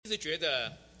直觉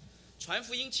得传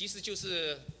福音其实就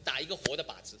是打一个活的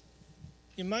靶子。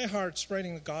In my heart,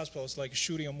 spreading the gospel is like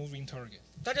shooting a moving target.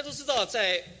 大家都知道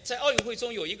在奥运会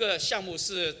中有一个项目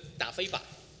是打飞靶。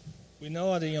We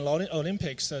know at the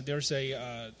Olympics there's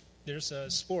a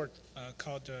sport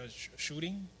called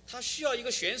shooting. 它需要一个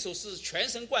选手是全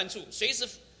神贯注，随时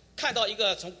看到一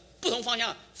个从不同方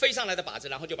向飞上来的靶子，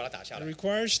然后就把它打下 It 来。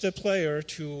 requires the player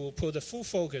to put the full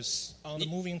focus on the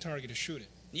moving target to shoot it.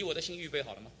 你我的心预备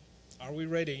好了吗？ Are we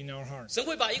ready in our hearts? 神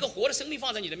会把一个活的生命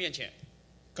放在你的面前。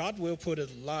 God will put a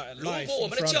如 life 果我 in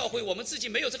们的 front 教 of 会 you. 我们自己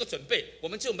没有这个准备，我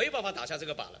们就没办法打下这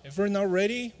个靶了。 If we're not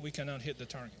ready, we cannot hit the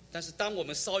target. 但是当我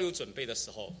们稍有准备的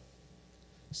时候，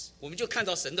我们就看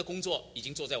到神的工作已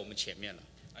经坐在我们前面了。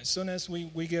 As soon as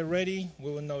we get ready, we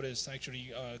will notice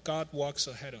actually God walks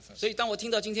ahead of us. 所以当我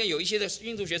听到今天有一些的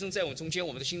印度学生在我们中间，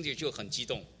我们的心里就很激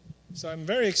动。 So I'm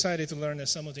very excited to learn that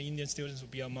some of the Indian students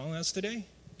will be among us today.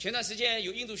 前段时间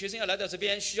有印度学生要来到这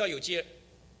边，需要有接。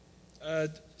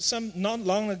 Some not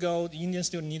long ago, the Indian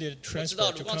student needed 我知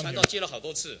道 transport 鲁 to 光 come 传 here. 道接了好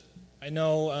多次。 I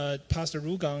know Pastor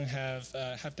Rugang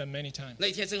have done many times. 那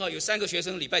一天正好有3个学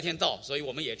生礼拜天到，所以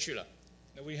我们也去了。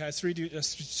 We had 3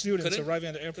 students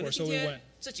arriving at the 可能 airport, 今 so we 天 went.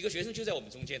 这几个学生就在我们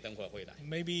中间，等会儿会来。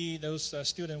 Maybe those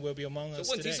students will be among 所以 us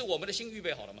问题 today. 是我们的心预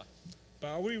备好了吗？ But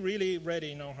are we really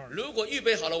ready in our heart? 如果预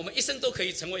备好了，我们一生都可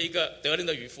以成为一个得人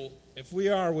的渔夫。 If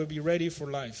we are, we'll be ready for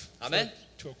life. Amen.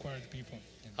 To acquire the people.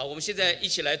 好，我们现在一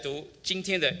起来读今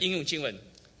天的应用经文。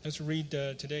 Let's read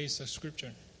today's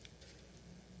scripture.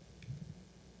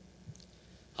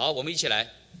 好，我们一起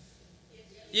来。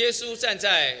耶稣站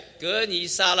在格尼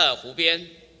撒勒湖边，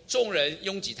众人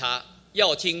拥挤他，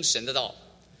要听神的道。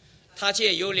他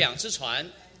见有2只船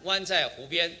弯在湖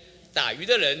边，打鱼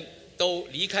的人都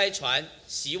离开船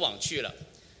洗网去了。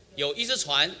有一只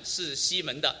船是西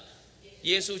门的，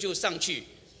耶稣就上去，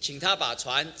请他把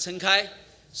船撑开，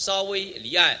稍微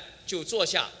离岸，就坐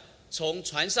下，从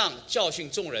船上教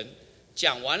训众人。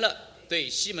讲完了，对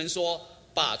西门说：“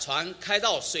把船开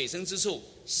到水深之处，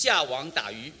下网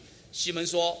打鱼。”西门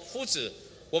说：“夫子，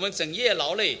我们整夜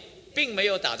劳累，并没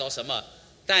有打着什么，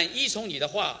但依从你的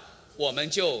话，我们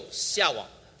就下网。”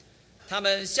他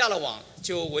们下了网，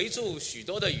就围住许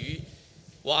多的鱼，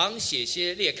网险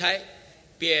些裂开，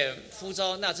便呼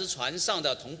召那只船上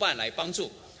的同伴来帮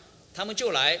助。他们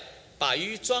就来，把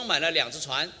鱼装满了2只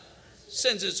船，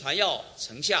甚至船要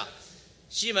沉下。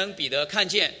西门彼得看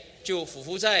见，就俯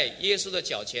伏在耶稣的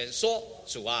脚前说：“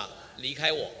主啊，离开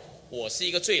我，我是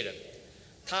一个罪人。”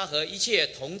他和一切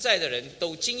同在的人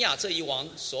都惊讶这一网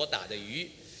所打的鱼。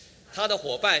他的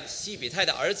伙伴西比泰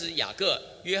的儿子雅各、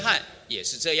约翰也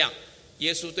是这样。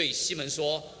耶稣对西门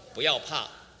说：“不要怕，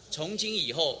从今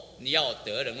以后你要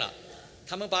得人了。”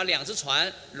他们把2只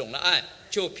船拢了岸，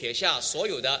就撇下所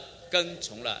有的，跟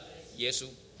从了耶稣。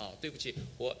对不起，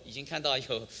我已经看到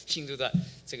有信徒的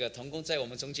这个同工在我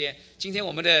们中间。今天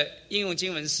我们的应用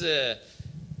经文是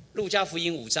路加福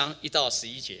音5章1到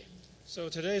11节。So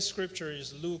today's scripture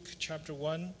is Luke chapter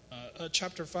 5,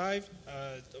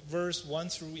 verse 1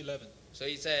 through 11. 所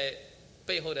以在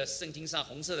背后的圣经上，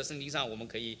红色的圣经上，我们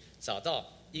可以找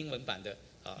到英文版的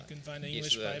You can find the 耶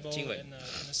English 稣的 Bible 经文。 in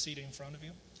the seat in front of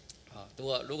you.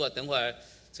 如果等会儿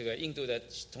这个印度的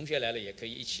同学来了，也可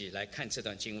以一起来看这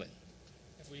段经文。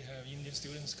If we have Indian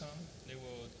students come, they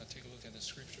will take a look at the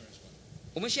scripture as well.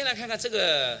 我们先来看看这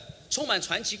个充满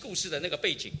传奇故事的那个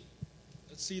背景。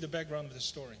 Let's see the background of the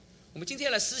story. 我们今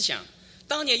天来思想，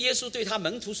当年耶稣对他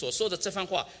门徒所说的这番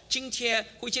话，今天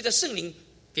会借着圣灵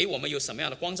给我们有什么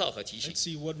样的光照和提醒？ Let's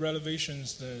see what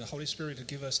revelations the Holy Spirit will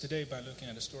give us today by looking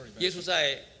at the story. 耶稣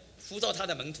在呼召他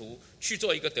的门徒去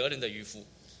做一个得人的渔夫。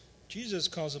 Jesus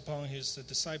calls upon his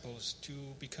disciples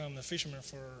to become a fisherman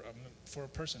for a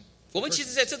person. 我们其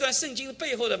实在这段圣经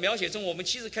背后的描写中，我们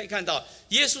其实可以看到，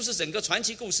耶稣是整个传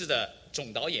奇故事的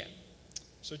总导演。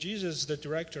 So Jesus is the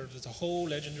director of the whole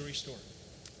legendary story.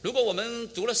 如果我们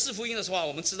读了4福音的话，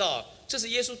我们知道这是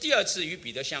耶稣第2次与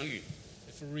彼得相遇。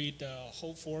 If we read the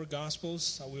whole 4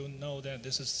 Gospels, we will know that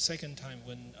this is the second time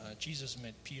when Jesus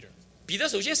met Peter. 彼得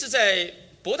首先是在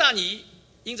伯大尼，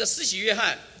因着施洗约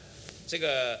翰，这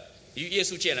个与耶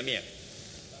稣见了面。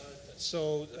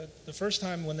 So the first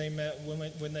time when they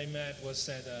met was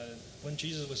that when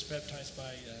Jesus was baptized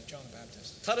by John the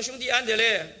Baptist. 他的兄弟安德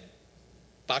烈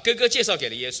把哥哥介绍给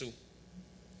了耶稣，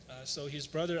 So his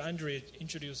brother Andre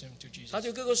introduced him to Jesus. 他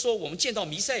对哥哥说：“我们见到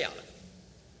弥赛亚了。”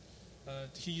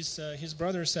 His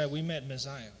brother said, "We met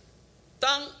Messiah."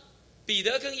 当彼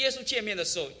得跟耶稣见面的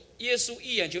时候，耶稣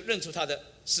一眼就认出他的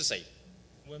是谁，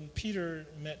 When Peter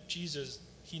met Jesus,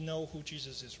 he know who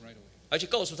Jesus is right away. 而且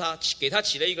告诉他，给他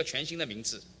起了一个全新的名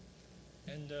字。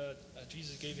 And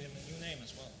Jesus gave him a new name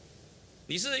as well.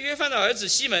 你是约翰的儿子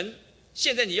西门，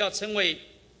现在你要称为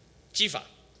基法。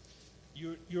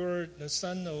 You're the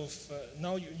son of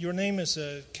now. Your name is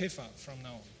Kepha from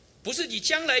now on. 不是你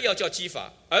将来要叫基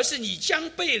法，而是你将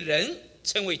被人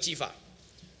称为基法。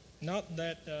 Not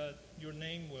that your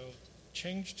name will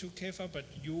change to Kepha, but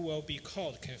you will be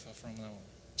called Kepha from now on.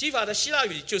 基法的希腊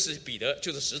语就是彼得，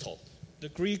就是石头。 The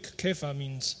Greek Kepha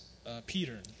means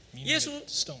Peter, 耶 meaning 稣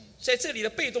stone. 在这里的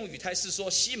被动语态是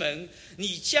说：西门，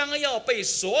你将要被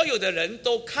所有的人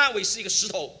都看为是一个石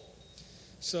头。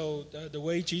 So the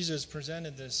way Jesus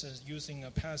presented this is using a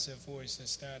passive voice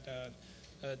is that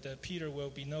that Peter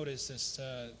will be noticed as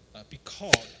be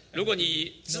called. 如果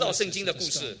你知道圣经的故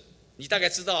事，你大概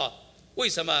知道为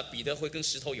什么彼得会跟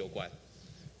石头有关。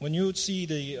 When you see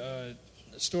the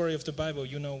story of the Bible,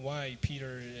 you know why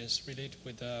Peter is related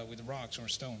with rocks or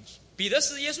stones. 彼得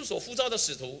是耶稣所呼召的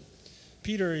使徒，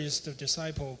 Peter is the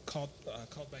disciple called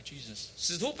by Jesus.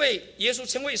 使徒被耶稣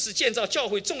称为是建造教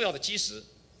会重要的基石。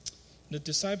 The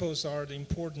disciples are the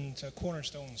important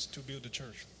cornerstones to build the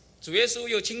church. 主耶稣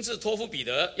又亲自托付彼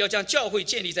得，要将教会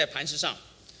建立在磐石上。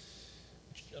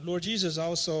 Lord Jesus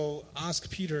also asked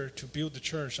Peter to build the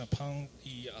church upon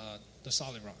the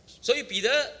solid rocks. 所以彼得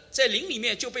在灵里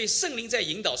面就被圣靈在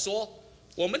引導說，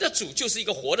我們的主就是一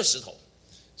個活的石頭。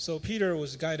 So Peter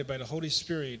was guided by the Holy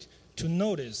Spirit to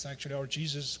notice actually our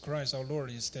Jesus Christ, our Lord,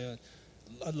 is a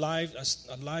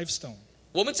live stone.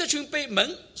 我們這群被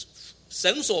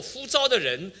神所呼召的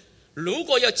人，如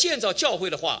果要建造教會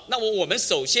的話，那麼我們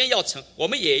首先我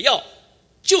們也要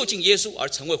就近耶穌而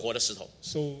成為活的石頭。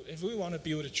 So if we want to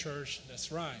build a church that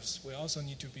thrives, we also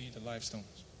need to be the live stones.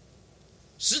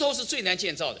 石頭是最難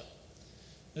建造的，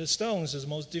 The stones is the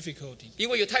most difficult 因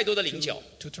為有太多的稜角。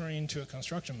 to turn into a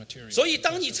construction material. 所以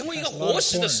當你成為一個活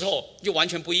石的時候，就完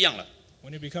全不一樣了。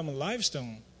 When you become a live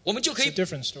stone, 我們就可 it's 以 a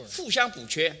different story. 互相補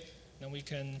缺， Then we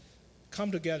can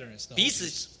come together as the 彼 whole 此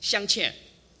piece. 相欠。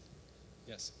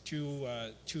 Yes,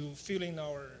 to fill in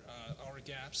our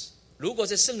gaps. 如果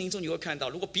在聖靈中你會看到，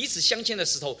如果彼此相欠的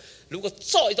石頭，如果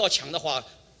造一道牆的話，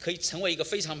可以成為一個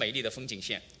非常美麗的風景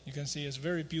線。 You can see it's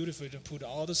very beautiful to put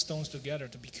all the stones together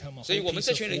to become a 所以 whole 我們 piece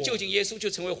這 of 群人就 wall. 近耶穌，就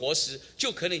成為活石，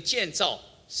就可能建造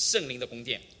聖靈的宮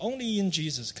殿。 Only in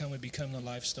Jesus can we become the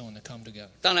live stone that come together.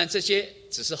 當然，這些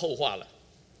只是後話了。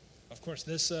 Of course,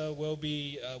 this will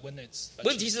be when it's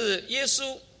問題 achieved. 是，耶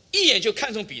穌一眼就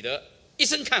看中彼得，一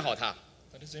生看好他。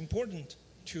 But it's important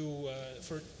to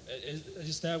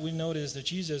is that we notice that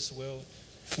Jesus will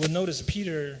notice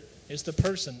Peter is the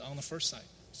person on the first sight.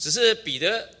 只是彼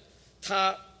得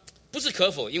他不置可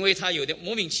否，因為他有點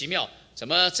莫名其妙，怎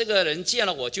麼這個人見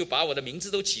了我就把我的名字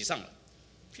都起上了？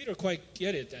 Peter quite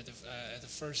get it at the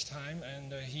first time,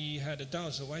 and he had a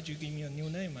doubt. So why'd you give me a new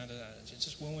name?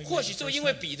 Just when we 或 met 許 the 就 first 因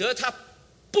為 time. 彼得他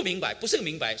不明白，不是很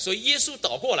明白，所以耶穌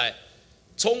倒過來，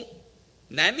從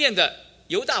南面的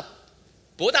猶大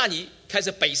伯大尼開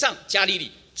始北上加利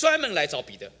利，專門來找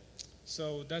彼得。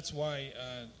 So that's why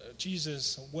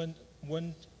Jesus went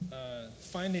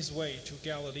find his way to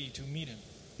Galilee to meet him.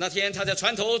 那天他在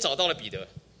船頭找到了彼得。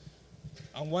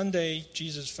 On one day,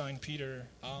 Jesus find Peter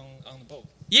on the boat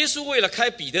耶穌為了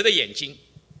開彼得的眼睛，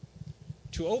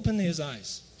 to open his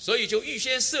eyes. 所以就預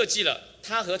先設計了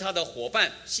他和他的夥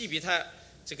伴西比泰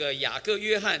這個雅各、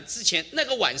約翰之前那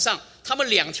個晚上，他們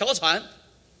2條船，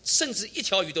甚至一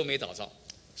條魚都沒打着。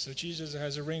 So Jesus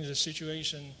has arranged a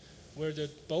situation where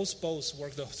both boats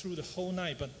worked through the whole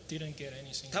night but didn't get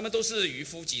anything. 他們都是漁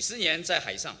夫，幾十年在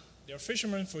海上， They're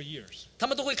fishermen for years. 他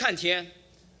們都會看天，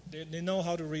 They know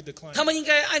how to read the climate. 他們應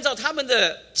該按照他們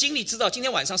的經歷知道今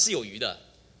天晚上是有魚的。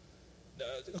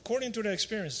 According to their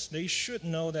experience, they should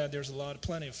know that there's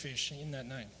plenty of fish in that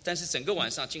night. 但是整個晚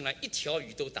上竟然一條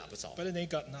魚都打不着。 But they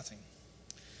got nothing.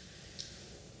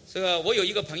 這個我有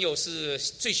一個朋友是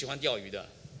最喜歡釣魚的，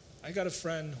 I got a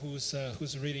friend who's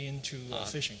really into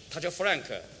fishing. 他叫 Frank，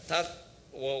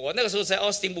 我那個時候在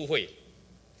奧斯汀牧會，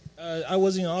 I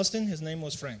was in Austin. His name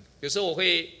was Frank. 有時候我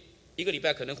會一個禮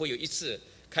拜可能會有一次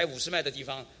開50邁的地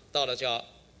方，到了叫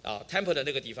Tampa 的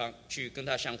那個地方去跟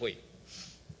他相會。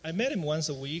 I met him once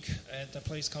a week at a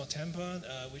place called Tampa,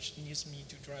 which needs me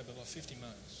to drive about 50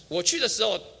 miles. 我去的時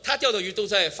候，他釣的魚都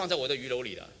放在我的魚簍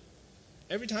裡的。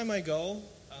 Every time I go,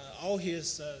 all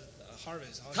his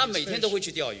harvest, all 他 his 每天都 fish 會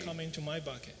去釣魚。 come into my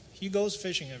bucket. He goes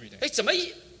fishing every day. 哎，怎麼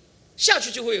一下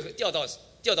去就會釣到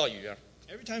魚啊？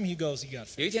 Every time he goes, he got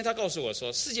fish. 有一天他告訴我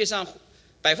說，世界上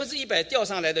100%釣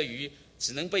上來的魚，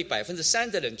只能被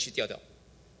3%的人去釣掉，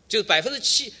就是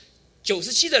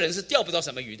97%的人是釣不到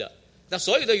什麼魚的。那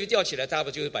所有的魚釣起來，大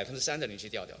概就是3%的人去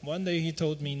釣掉。 One day he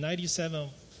told me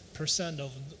 97%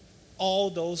 of all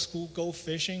those who go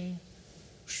fishing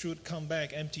should come back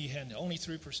empty-handed. Only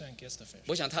 3% gets the fish.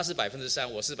 我想他是3%，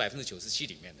我是97%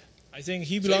里面的。 I think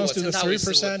he 所以我 belongs to 称 the 他为是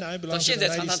 3%. 我 I 到 belong to 现 the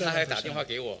在常常他还打电话 97%.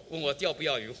 给我，问我钓不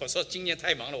钓鱼。我说今年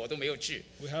太忙了，我都没有去。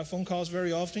 We have phone calls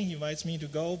very often. He invites me to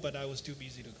go, but I was too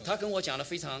busy to go. 他跟我讲了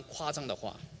非常夸张的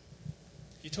话，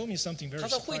 He told me something very 他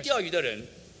说会 surprising. 钓鱼的人，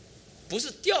不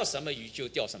是钓什么鱼就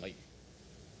钓什么鱼。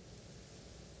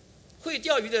会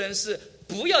钓鱼的人是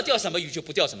不要钓什么鱼就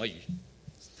不钓什么鱼。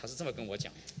他是这么跟我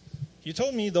讲。 He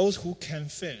told me those who can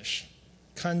fish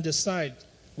can decide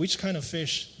which kind of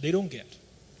fish they don't get,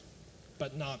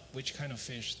 but not which kind of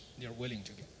fish they're willing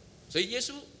to get. 所以耶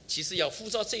稣其实要呼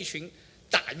召这群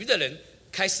打鱼的人，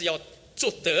开始要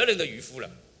做得人的渔夫了。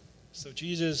 So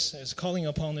Jesus is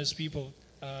calling upon these people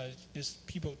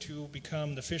to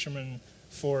become the fishermen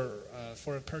for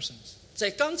persons. 在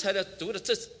刚才的读的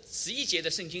这11节的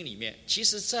圣经里面，其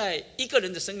实在一个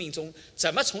人的生命中，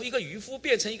怎么从一个渔夫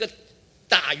变成一个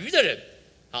打鱼的人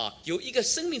啊，有一个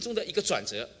生命中的一个转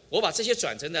折。我把这些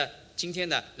转折呢，今天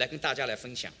呢来跟大家来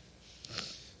分享。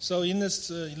 So in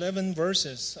this 11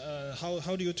 verses,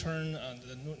 how do you turn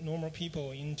the normal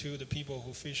people into the people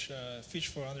who fish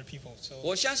for other people? So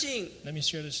我相信 let me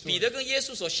share the 彼 story. 得跟耶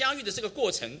稣所相遇的这个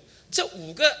过程，这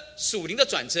5个属灵的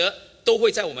转折都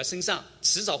会在我们身上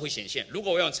迟早会显现。如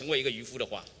果我要成为一个渔夫的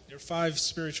话， There are 5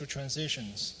 spiritual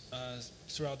transitions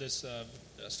throughout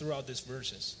these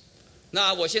verses.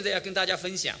 那我现在要跟大家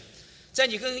分享，在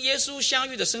你跟耶稣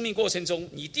相遇的生命过程中，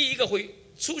你第一个会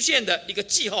出现的一个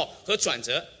记号和转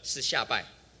折是下拜。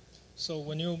 So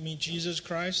when you meet Jesus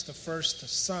Christ, the first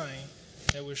sign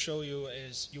that will show you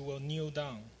is you will kneel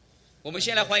down. 我们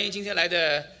先来欢迎今天来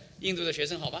的印度的学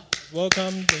生，好吗？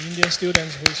 Welcome the Indian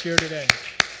students who is here today.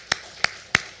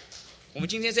 我们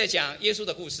今天在讲耶稣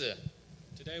的故事，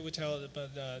 Today we tell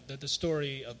about the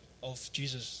story of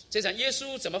Jesus. 这场耶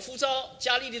稣怎么呼召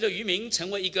加利利的渔民成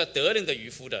为一个得人的渔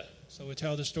夫的。 So we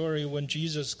tell the story when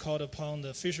Jesus called upon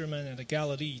the fishermen in the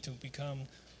Galilee to become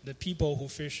the people who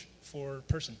fish for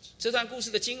persons. 这段故事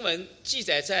的经文记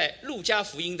载在路加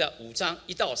福音的5章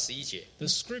1到11节。 The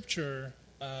scripture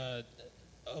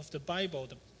of the Bible,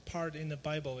 the part in the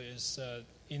Bible is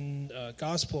in the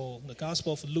Gospel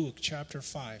of Luke, chapter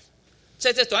 5.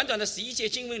 在这短短的11节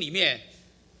经文里面，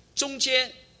中间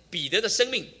彼得的生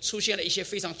命出现了一些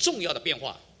非常重要的变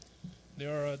化。 There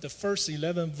are the first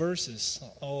 11 verses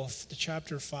of the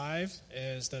chapter 5,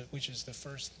 which is the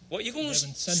first. 我一共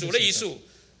数了一数，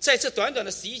在这短短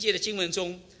的11节的经文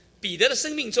中，彼得的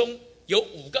生命中有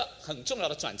5个很重要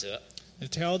的转折。 They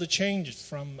tell the change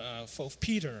from of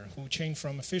Peter, who changed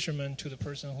from a fisherman to the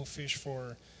person who fish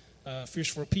for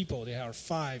people. There are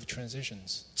 5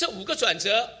 transitions. 这5个转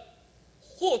折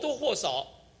或多或少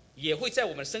也会在我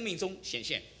们的生命中显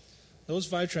现。 Those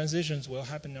 5 transitions will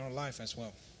happen in our life as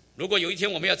well. 如果有一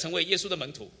天我们要成为耶稣的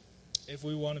门徒， If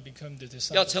we want to become the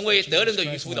要 disciples 成 of 为 Jesus 得人的渔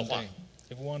Christ 夫的 one 话， day,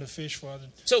 if we want to fish for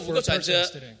这5个转 persons 折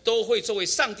today, 都会作为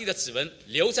上帝的指纹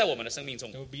留在我们的生命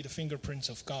中 there。will be the fingerprints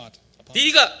of God upon 第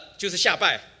一个就是下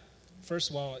拜，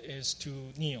 First of all is to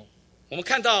kneel. 我们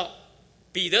看到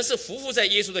彼得是匍匐在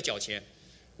耶稣的脚前。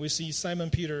 We see Simon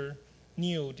Peter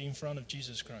kneeled in front of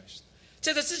Jesus Christ.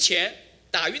 在这之前，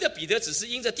打鱼的彼得只是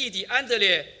因着弟弟安德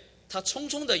烈，他匆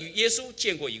匆的与耶稣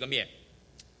见过一个面。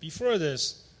 Before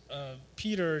this,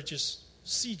 Peter just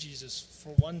see Jesus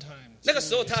for one time. 那个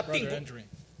时候 through 他 his 并 brother 不 Andrew.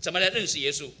 怎么来认识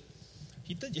耶稣？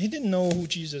 He didn't know who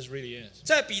Jesus really is.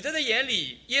 在彼得的眼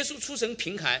里，耶稣出身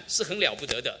贫寒是很了不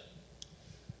得的。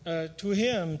 To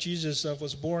him, Jesus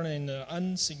was born in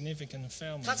an insignificant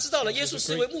family. 他知道了 He 耶 was 稣 a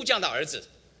是 great- 位木匠的儿子，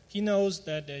 He knows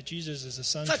that Jesus is the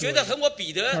son 他 to 觉得 a 和我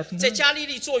彼得 carpenter 在加利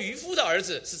利做渔夫的儿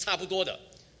子是差不多的。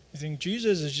 You think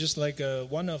Jesus is just like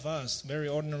one of us, very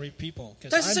ordinary people. 'Cause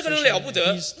但是 I'm 这个人 fisherman 了不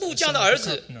得 and he's，木 the 匠 son 的 of a 儿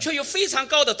子 carpenter. 却有非常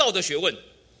高的道德学问。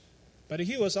 But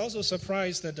he was also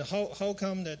surprised that how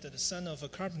come that the son of a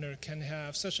carpenter can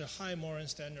have such a high moral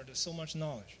standard and so much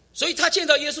knowledge. 所以他见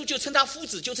到耶稣就称他夫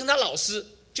子，就称他老师，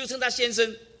就称他先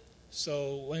生。 So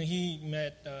when he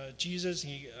met Jesus,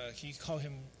 he called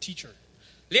him teacher.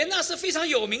 连那是非常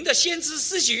有名的先知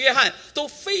施洗约翰都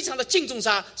非常的敬重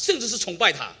他，甚至是崇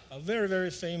拜他。 A very, very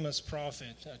famous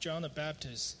prophet, John the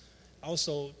Baptist,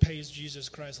 also pays Jesus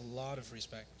Christ a lot of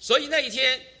respect. 所以那一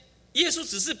天，耶稣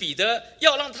指示彼得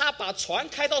要让他把船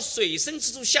开到水深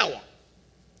之处下网。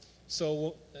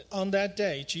 So on that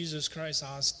day, Jesus Christ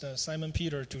asked Simon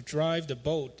Peter to drive the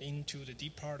boat into the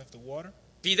deep part of the water.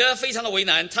 彼得非常的为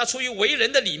难，他出于为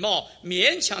人的礼貌，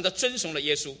勉强的遵从了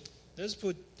耶稣， This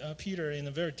put Peter in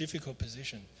a very difficult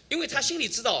position. 因为他心里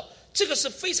知道这个是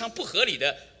非常不合理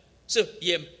的，是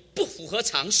也不符合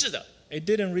常识的。it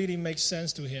didn't really make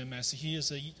sense to him as he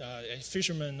is a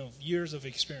fisherman of years of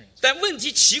experience. 但问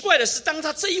题奇怪的是，当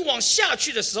他这一网下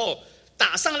去的时候，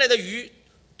打上来的鱼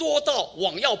多到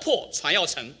网要破，船要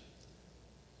沉。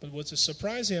But what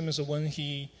surprised him is when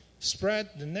he spread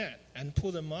the net and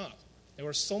pulled them up, there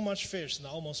was so much fish that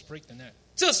almost break the net.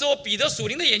 这时候，彼得属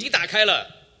灵的眼睛打开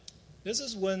了。This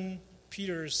is when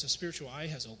Peter's spiritual eye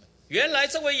has opened. 原来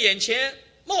这位眼前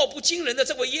貌不惊人的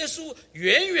这位耶稣，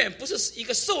远远不是一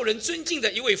个受人尊敬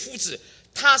的一位夫子，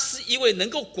他是一位能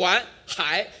够管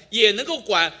海，也能够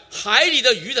管海里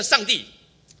的鱼的上帝。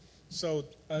So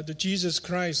the Jesus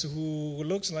Christ who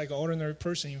looks like an ordinary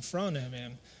person in front of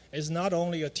him is not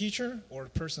only a teacher or a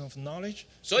person of knowledge,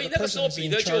 所以 but 那 a 个时 person 候 who's 彼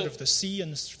in 得 charge 就 of the sea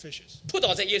and the fishes. 扑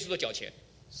倒在耶稣的脚前，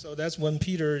 So that's when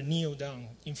Peter kneeled down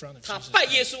in front of 他 Jesus 拜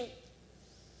耶 Christ. 稣，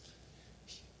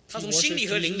他从心里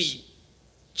和灵里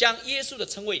将耶稣的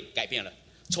称谓改变了，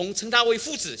从称他为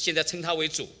夫子，现在称他为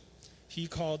主。 He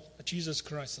called Jesus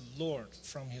Christ Lord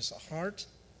from his heart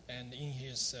and in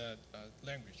his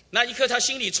language. 那一刻，他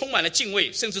心里充满了敬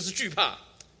畏，甚至是惧怕。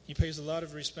 He pays a lot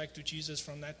of respect to Jesus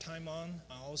from that time on.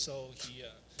 Also, he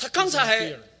他刚 was 才 in 还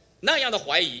fear. 那样的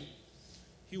怀疑，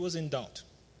 He was in doubt.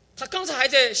 他刚才还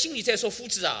在心里在说：“夫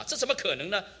子啊，这怎么可能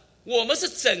呢？我们是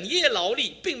整夜劳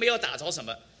力，并没有打着什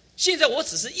么。现在我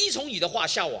只是依从你的话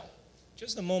下网。”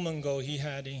 Just a moment ago, he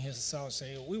had in his cell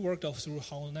say, "We worked all through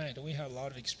whole night. We had a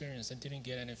lot of experience and didn't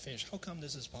get any fish. How come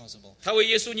this is possible?" 他为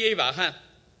耶稣捏一把汗，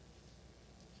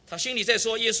他心里在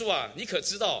说：“耶稣啊，你可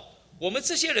知道，我们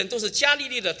这些人都是加利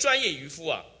利的专业渔夫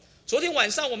啊！昨天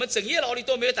晚上我们整夜劳力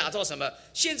都没有打着什么，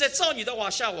现在照你的话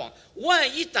下网，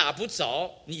万一打不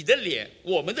着，你的脸、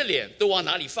我们的脸都往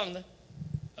哪里放呢？”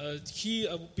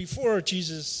 Before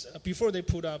they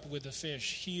put up with the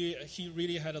fish, he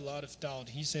really had a lot of doubt.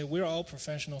 He said, "We're all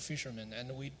professional fishermen,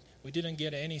 and we didn't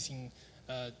get anything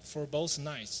for both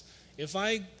nights. If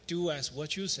I do as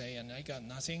what you say and I got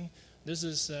nothing, this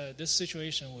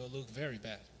situation will look very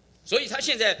bad." 所以他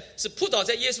现在是扑倒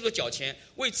在耶稣的脚前，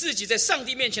为自己在上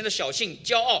帝面前的小信、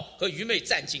骄傲和愚昧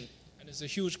战惊。 And it's a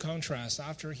huge contrast.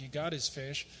 After he got his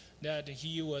fish, that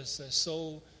he was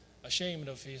so ashamed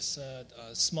of his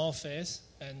small faith,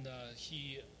 and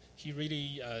he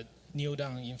really kneeled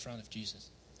down in front of Jesus.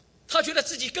 他觉得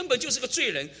自己根本就是个罪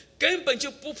人，根本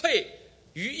就不配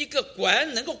与一个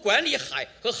能够管理海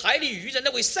和海里鱼的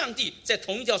那位上帝在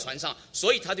同一条船上，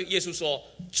所以他对耶稣说：“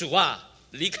主啊，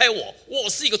离开我，我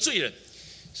是一个罪人。”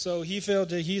 So he felt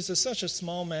that he's such a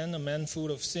small man, a man full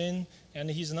of sin,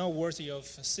 and he's not worthy of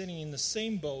sitting in the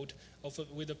same boat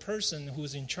with a person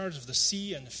who's in charge of the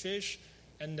sea and the fish,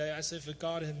 and as if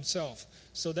God himself.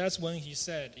 So that's when he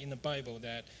said in the Bible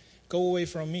that, "Go away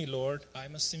from me, Lord,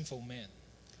 I'm a sinful man."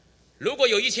 如果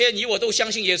有一天你我都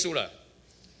相信耶稣了，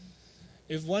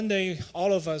 If one day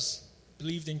all of us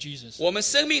believed in Jesus, 我们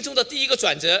生命中的第一个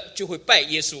转折就会拜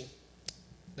耶稣。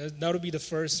 that will be the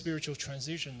first spiritual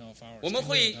transition of ours. 我们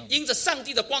会因着上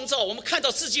帝的光照，我们看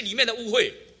到自己里面的污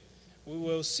秽。 We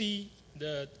will see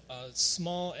the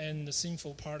small and the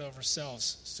sinful part of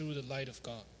ourselves through the light of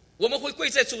God. 我们会跪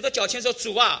在主的脚前说：“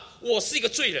主啊，我是一个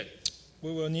罪人。” We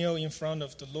will kneel in front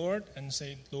of the Lord and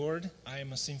say, "Lord, I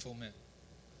am a sinful man."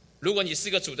 如果你是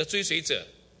个主的追随者，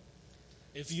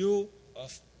 If you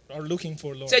are looking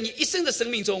for Lord, 在你一生的生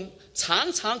命中，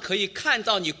常常可以看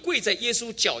到你跪在耶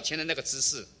稣脚前的那个姿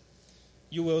势。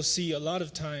 you will see a lot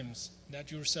of times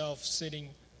that yourself sitting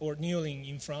or kneeling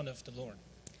in front of the Lord.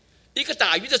 一个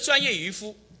打鱼的专业渔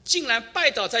夫，竟然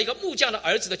拜倒在一个木匠的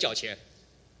儿子的脚前。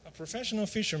 A professional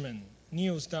fisherman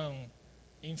kneels down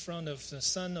in front of the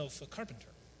son of a carpenter.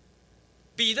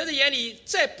 彼得的眼里，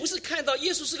再不是看到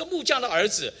耶稣是个木匠的儿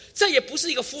子，再也不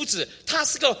是一个夫子，他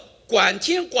是个管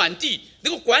天管地、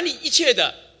能够管理一切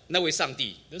的那位上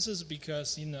帝。 This is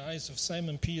because in the eyes of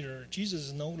Simon Peter, Jesus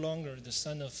is no longer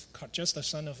just the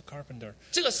son of a carpenter.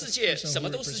 这个世界什么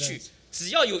都失去，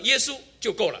只要有耶稣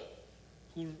就够了。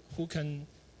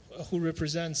 Who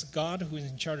represents God, who is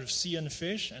in charge of sea and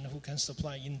fish, and who can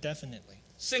supply indefinitely.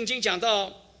 圣经讲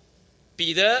到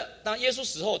彼得，当耶稣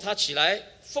死后，他起来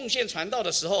奉献传道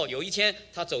的时候，有一天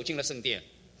他走进了圣殿。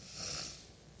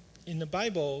 In the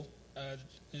Bible,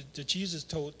 Jesus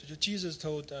told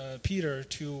Peter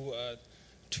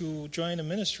to join the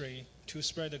ministry to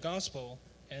spread the gospel,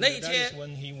 and 那一 that 天 is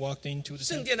when he walked into the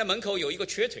圣 temple. 殿的门口有一个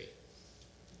瘸腿，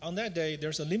 On that day,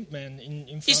 there's a limp man in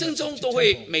一 front 生 of 中 the 都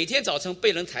会 temple. 每天早晨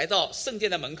被人抬到圣殿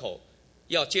的门口，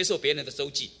要接受别人的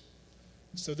周济。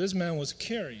 So this man was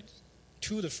carried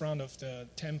to the front of the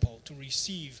temple to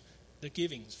receive the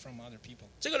givings from other people.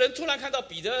 这个人突然看到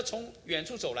彼得从远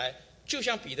处走来，就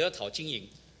向彼得讨金银。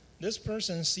 This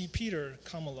person see Peter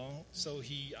come along, so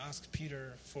he asked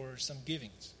Peter for some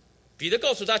givings. 彼得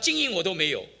告诉他，金银我都没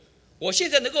有，我现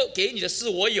在能够给你的是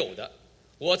我有的，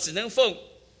我只能奉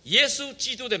耶稣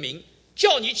基督的名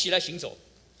叫你起来行走。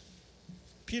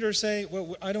 Peter say,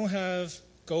 well, I don't have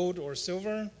gold or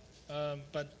silver,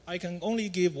 but I can only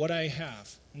give what I have.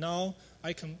 Now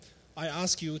I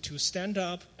ask you to stand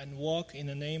up and walk in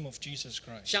the name of Jesus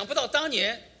Christ. 想不到当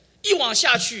年一网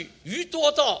下去，鱼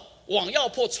多到网要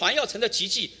破，船要沉的奇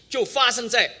迹就发生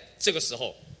在这个时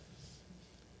候。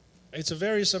 It's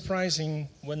very surprising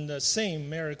when the same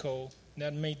miracle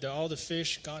that made all the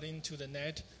fish got into the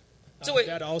net,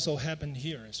 that also happened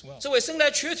here as well. 这位生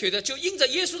来瘸腿的，就因着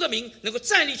耶稣的名能够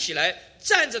站立起来，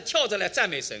站着跳着来赞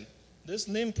美神。 This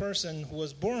lame person who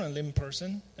was born a lame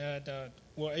person that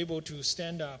were able to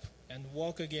stand up and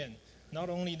walk again. Not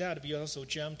only that, but he also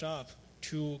jumped up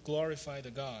to glorify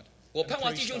the God. 我盼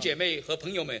望弟兄姐妹和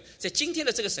朋友们，在今天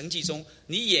的这个神迹中，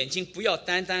你眼睛不要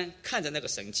单单看着那个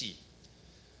神迹。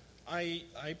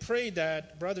 I pray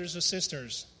that, brothers and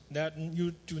sisters, that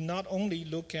you do not only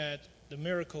look at the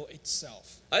miracle itself,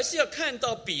 而是要看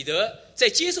到彼得在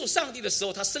接受上帝的时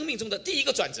候，他生命中的第一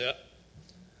个转折。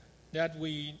 that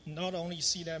we not only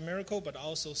see that miracle, but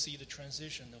also see the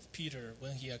transition of Peter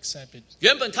when he accepted.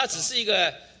 原本他只是一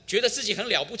个觉得自己很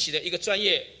了不起的一个专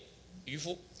业渔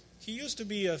夫， He used to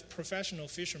be a professional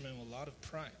fisherman with a lot of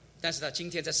pride. 但是他今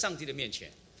天在上帝的面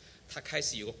前，他开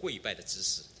始有个跪拜的姿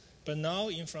势。 But now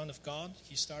in front of God,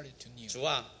 he started to kneel. 主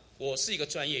啊，我是一个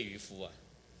专业渔夫啊，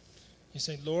 He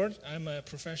said, Lord, I'm a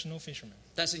professional fisherman.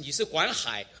 但是你是管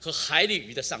海和海里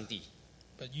鱼的上帝，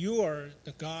 But you are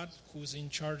the God who's in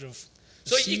charge of the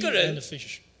所以 sea 一个人 and the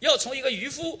fish. 要从一个渔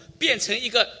夫变成一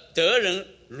个得人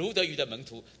如得鱼的门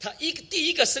徒，他第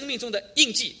一个生命中的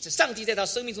印记，上帝在他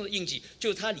生命中的印记，就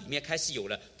是他里面开始有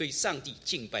了对上帝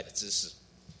敬拜的姿势。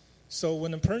 So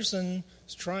when a person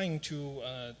is trying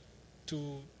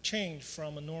to change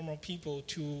from a normal people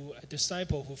to a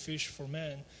disciple who fish for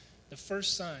men, the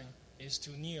first sign is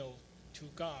to kneel to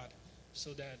God,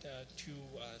 so that to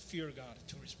fear God,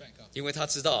 to respect God. 因为他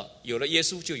知道有了耶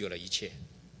稣就有了一切。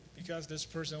 Because this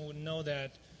person would know that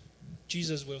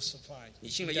Jesus will supply. 你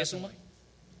信了耶稣吗？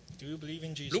 Do you believe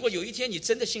in Jesus? 如果有一天你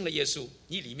真的信了耶稣，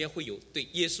你里面会有对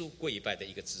耶稣跪拜的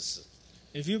一个姿势。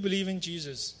 If you believe in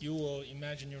Jesus, you will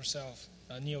imagine yourself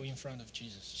kneel in front of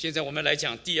Jesus. 现在我们来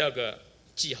讲第二个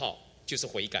记号，就是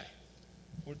悔改。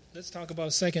 Let's talk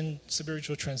about second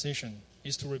spiritual transition,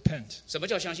 is to repent. 什么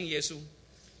叫相信耶稣？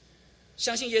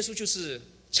相信耶稣就是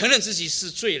承认自己是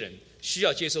罪人，需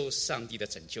要接受上帝的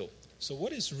拯救。 So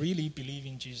what is really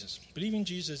believing Jesus? Believing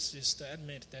Jesus is to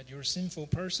admit that you're a sinful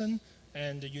person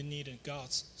and you need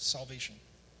God's salvation.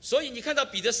 所以你看到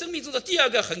彼得生命中的第二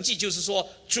个痕迹，就是说，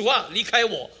主啊，离开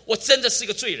我，我真的是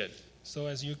个罪人。 So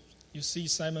as you see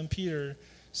Simon Peter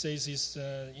says he's,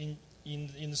 in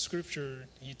the scripture,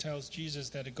 he tells Jesus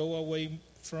that go away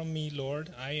from me, Lord,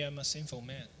 I am a sinful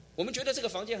man. 我们觉得这个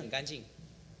房间很干净，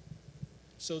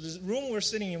 So the room we're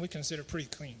sitting in, we consider pretty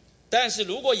clean. 但是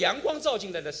如果阳光照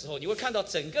进来的时候，你会看到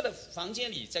整个的房间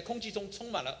里在空气中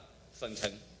充满了粉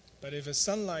尘。 But if the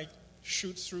sunlight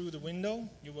shoots through the window,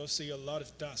 you will see a lot of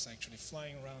dust actually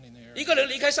flying around in the air. 一个人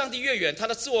离开上帝越远，他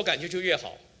的自我感觉就越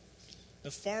好。 The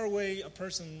far away a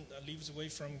person lives away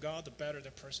from God, the better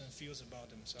the person feels about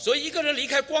themselves. 所以一个人离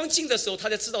开光境的时候，他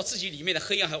才知道自己里面的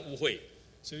黑暗和污秽。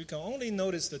 So you can only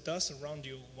notice the dust around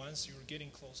you once you're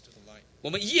getting close to the light. 我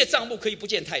们一叶障目可以不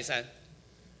见泰山，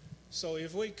 So if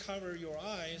we cover your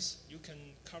eyes, you can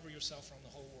cover yourself from the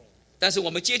whole world. 但是我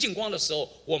们接近光的时候，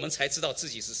我们才知道自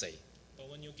己是谁。 But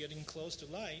when you're getting close to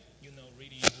light, you know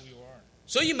really who you are.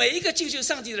 所以每一个敬敬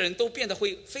上帝的人都变得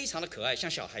会非常的可爱，像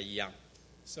小孩一样。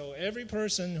 So every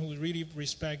person who really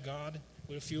respect God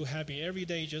will feel happy every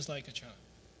day just like a child.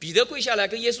 彼得跪下来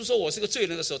跟耶稣说：“我是个罪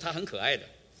人”的时候，他很可爱的。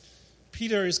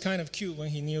 Peter is kind of cute when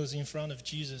he kneels in front of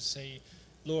Jesus, say,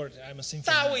 Lord, I'm a sinful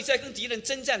大 man. 卫在跟敌人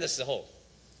征战的时候，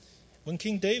 When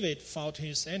King David fought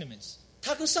his enemies,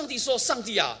 他跟上帝说：“上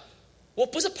帝啊，我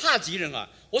不是怕敌人啊，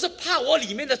我是怕我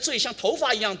里面的罪像头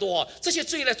发一样多啊，这些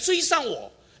罪来追上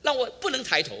我，让我不能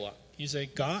抬头啊。” he said,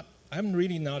 God, I'm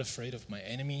really not afraid of my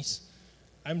enemies.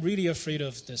 I'm really afraid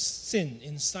of the sin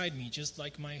inside me, just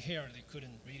like my hair, they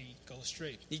couldn't really go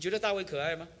straight. 你觉得大卫可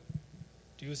爱吗？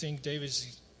 Do you think David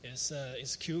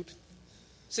is cute?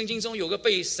 圣经中有个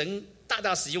被神大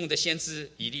大使用的先知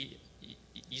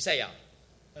以赛亚，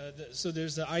 So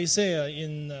there's Isaiah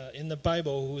in the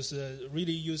Bible who's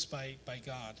really used by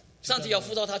God. 上帝要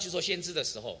呼召他去做先知的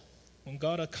时候， When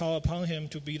God called upon him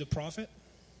to be the prophet,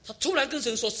 他突然跟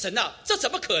神说：“神啊，这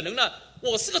怎么可能呢？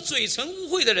我是个嘴唇污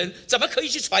秽的人，怎么可以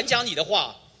去传讲你的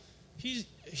话？”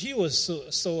 he was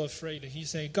so afraid. He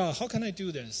said, God, how can I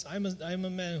do this? I'm a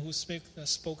man who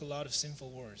spoke a lot of sinful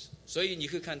words. 所以你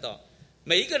可以看到，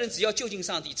每一个人只要就近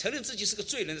上帝，承认自己是个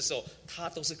罪人的时候，他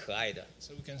都是可爱的。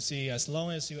So we can see, as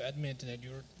long as you admit that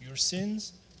your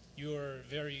sins, you're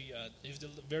very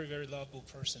very lovable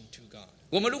person to God.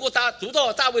 我们如果读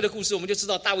到大卫的故事，我们就知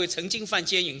道大卫曾经犯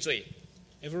奸淫罪。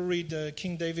If we read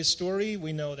King David's story,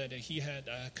 we know that he had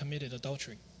committed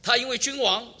adultery. 他因为君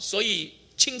王，所以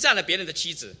侵占了别人的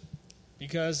妻子。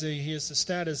Because his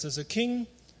status as a king,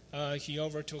 he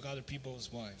overtook other people's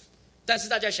wife. 但是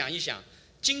大家想一想，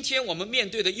今天我们面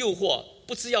对的诱惑，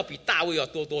不知要比大卫要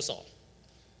多多少。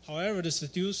However, the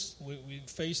seduce we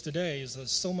face today is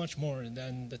so much more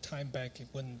than the time back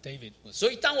when David was.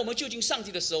 所以，当我们就近上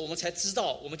帝的时候，我们才知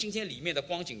道我们今天里面的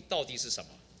光景到底是什么。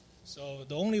So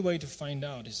the only way to find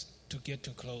out is to get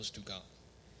too close to God.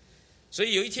 所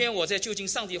以有一天我在就近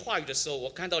上帝话语的时候，我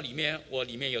看到里面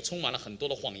有充满了很多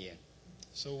的谎言。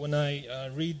So when I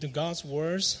read the God's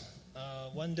words,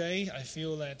 one day I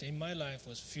feel that in my life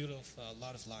was filled of a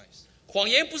lot of lies. 谎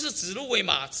言不是指鹿为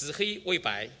马，指黑为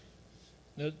白。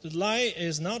The lie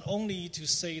is not only to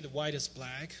say the white is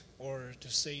black or to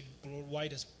say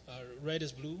red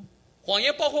is blue. 谎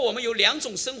言包括我们有两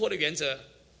种生活的原则。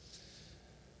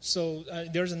So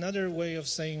there's another way of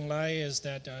saying lie is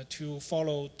that to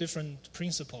follow different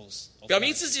principles. 表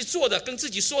明自己做的跟自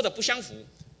己说的不相符。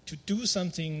To do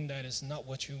something that is not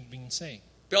what you've been saying.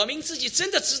 表明自己真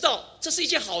的知道这是一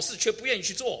件好事，却不愿意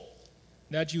去做。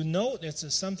That you know it's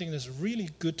something that's really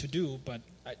good to do, but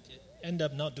I end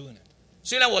up not doing it.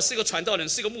 虽然我是个传道人，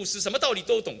是个牧师，什么道理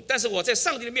都懂，但是我在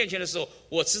上帝的面前的时候，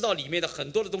我知道里面的很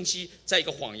多的东西，在一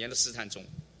个谎言的试探中。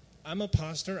I'm a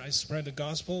pastor. I spread the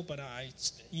gospel, but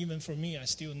even for me, I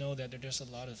still know that there's a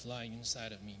lot of lying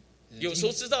inside of me. 有时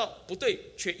候知道不对，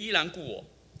却依然故我。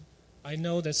I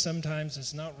know that sometimes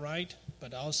it's not right,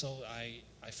 but also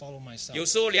I follow myself. 有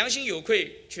时候良心有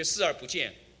愧，却视而不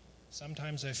见。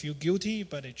Sometimes I feel guilty,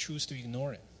 but I choose to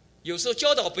ignore it. 有时候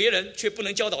教导别人，却不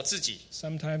能教导自己。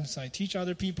Sometimes I teach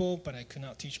other people, but I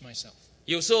cannot teach myself.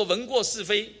 有时候闻过是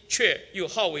非，却又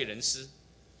好为人师。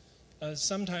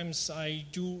Sometimes I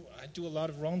do a lot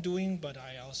of wrongdoing, but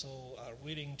I also are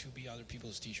willing to be other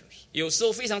people's teachers. 有时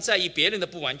候非常在意别人的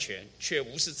不完全，却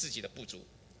无视自己的不足。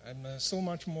I'm so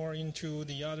much more into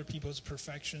the other people's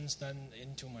perfections than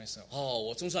into myself.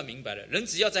 我总算明白了，人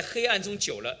只要在黑暗中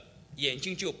久了，眼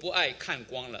睛就不爱看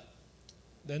光了。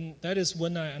Then that is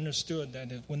when I understood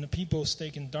that when the people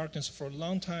stay in darkness for a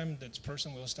long time, that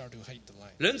person will start to hate the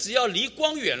light. 人只要离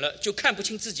光远了，就看不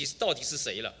清自己到底是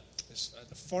谁了。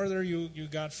The farther you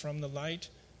got from the light,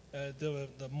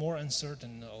 the more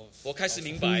uncertain of 我开始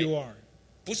明 who 白， you are.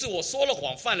 不是我说了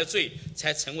谎犯了罪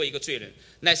才成为一个罪人，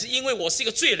乃是因为我是一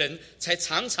个罪人，才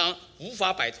常常无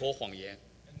法摆脱谎言。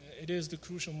And it is the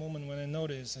crucial moment when I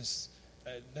notice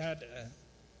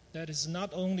that is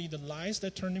not only the lies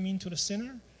that turned me into the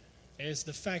sinner, it's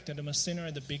the fact that I'm a sinner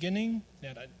at the beginning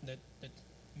that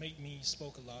made me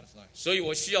spoke a lot of lies. 所以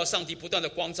我需要上帝不断的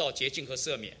光照、洁净和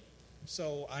赦免。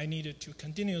So I needed to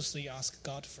continuously ask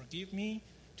God to forgive me,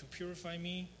 to purify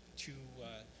me, to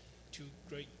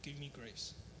give me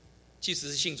grace. 即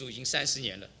使是信主已经30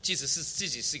年了，即使是自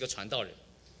己是一个传道人，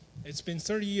 It's been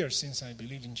 30 years since I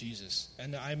believed in Jesus,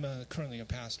 and I'm currently a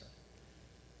pastor.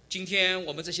 今天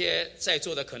我们这些在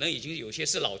座的可能已经有些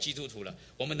是老基督徒了，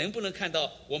我们能不能看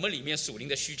到我们里面属灵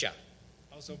的虚假？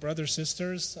 Also, brothers,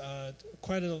 sisters,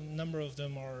 quite a number of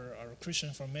them are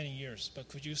Christian for many years, but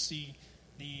could you see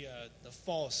the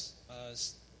false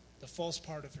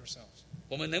part of yourselves?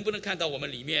 我们能不能看到我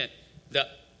们里面的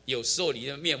有时候你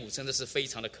的面目真的是非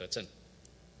常的可憎？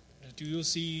 Do you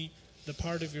see the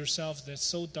part of yourself that's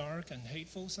so dark and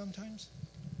hateful sometimes?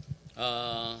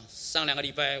 上2个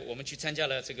礼拜我们去参加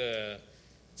了这个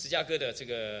芝加哥的这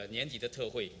个年底的特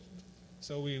会。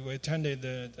 So we attended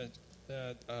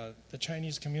the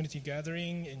Chinese community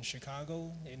gathering in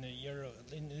Chicago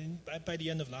by the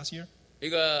end of last year. 一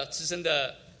个资深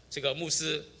的这个牧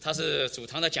师，他是主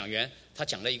堂的讲员，他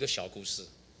讲了一个小故事。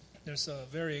 There's a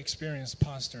very experienced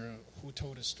pastor who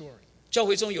told a story. 教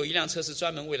会中有一辆车是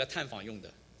专门为了探访用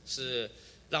的，是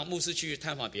让牧师去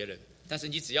探访别人。但是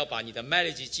你只要把你的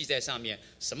mileage 记在上面，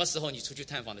什么时候你出去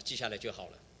探访的记下来就好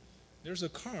了。 There's a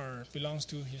car belongs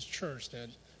to his church that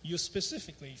used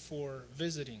specifically for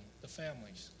visiting the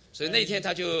families. 所以那天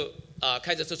他就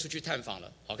开着车出去探访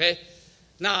了。OK，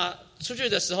 那出去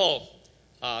的时候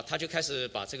他就开始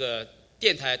把这个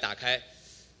电台打开，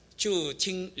就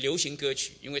听流行歌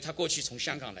曲，因为他过去从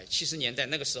香港来，70年代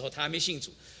那个时候他还没信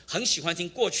主，很喜欢听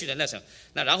过去的那种。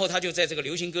那然后他就在这个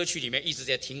流行歌曲里面一直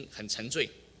在听，很沉醉。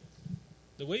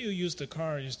The way you use the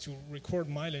car is to record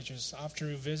mileages after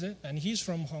you visit. And he's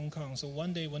from Hong Kong, so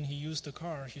one day when he used the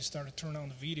car, he started turning on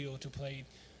the video to play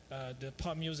the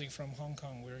pop music from Hong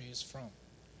Kong, where he's from.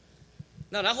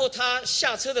 那然后他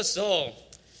下车的时候，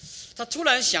他突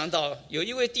然想到，有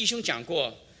一位弟兄讲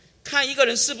过，看一个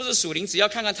人是不是属灵，只要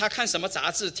看看他看什么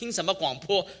杂志、听什么广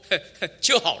播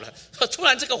就好了。突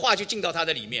然这个话就进到他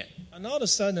的里面。And all of a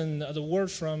sudden, the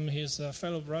word from his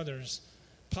fellow brothers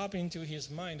pop into his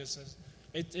mind. It says,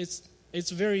 it's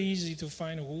very easy to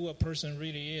find who a person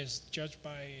really is, judged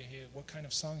by what kind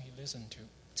of song he listened to.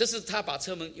 这是他把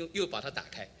车门又把它打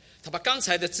开，他把刚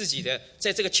才的自己的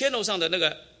在这个 channel 上的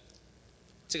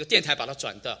这个电台把它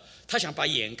转到，他想把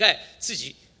掩盖自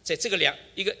己在这个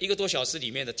一个多小时里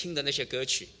面的听的那些歌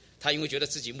曲。他因为觉得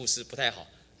自己牧师不太好，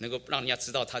能够让人家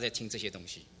知道他在听这些东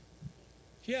西。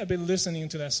He had been listening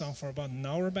to that song for about an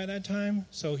hour by that time,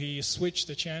 so he switched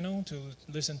the channel to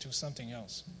listen to something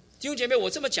else. 弟兄姐妹，我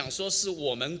这么讲说，是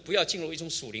我们不要进入一种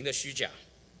属灵的虚假。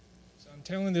So I'm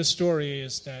telling this story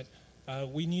is that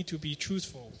we need to be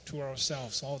truthful to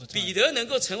ourselves all the time. 彼得能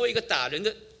够成为一个打人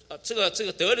的这个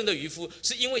得人的渔夫，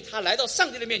是因为他来到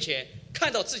上帝的面前，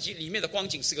看到自己里面的光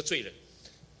景是个罪人。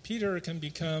Peter can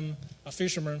become a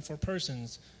fisherman for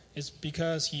persons is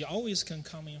because he always can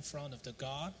come in front of the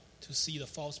God to see the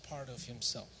false part of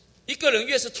himself. 一个人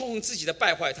越是痛恨自己的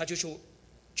败坏，他就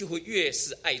会越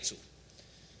是爱主。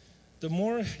The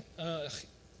more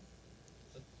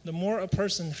a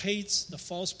person hates the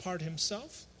false part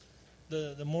himself,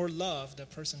 the more love that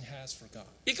person has for God.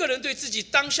 一个人对自己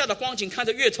当下的光景看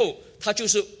得越透，他就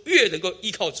是越能够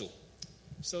依靠主。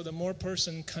So the more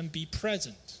person can be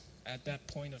present at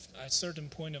a certain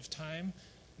point of time,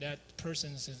 that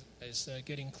person is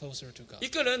getting closer to God. 一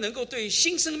个人能够对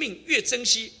新生命越珍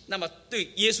惜，那么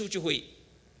对耶稣就会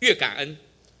越感恩。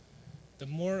The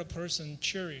more a person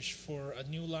cherish for a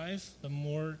new life, the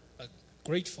more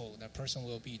grateful that person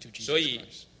will be to Jesus 所以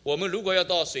Christ. 我们如果要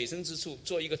到水深之处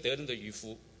做一个得人的渔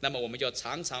夫，那么我们就要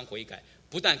常常悔改，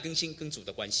不但更新跟主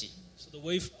的关系。So the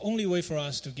only way for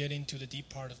us to get into the deep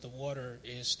part of the water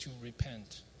is to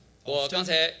repent. 我刚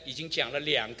才已经讲了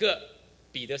2个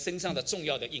彼得身上的重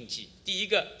要的印记，第一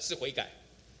个是悔改，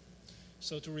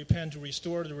 So to repent, to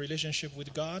restore the relationship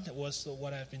with God was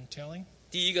what I've been telling.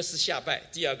 第一个是下拜，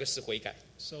第二个是悔改。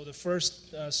 So the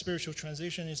first spiritual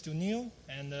transition is to kneel,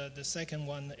 and the second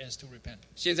one is to repent.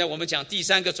 现在我们讲第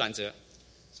3个转折，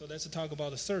 So let's talk about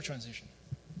the third transition.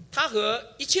 他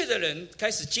和一切的人开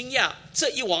始惊讶这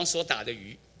一网所打的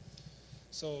鱼。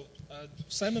 So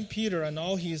Simon Peter and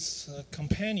all his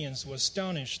companions were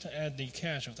astonished at the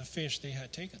catch of the fish they had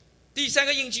taken. 第3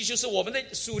个印记就是我们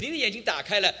的属灵的眼睛打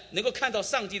开了，能够看到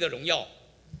上帝的荣耀。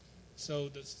 So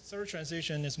the third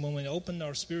transition is when we open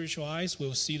our spiritual eyes,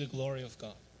 we'll see the glory of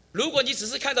God. 如果你只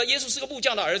是看到耶稣是个木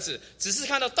匠的儿子，只是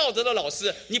看到道德的老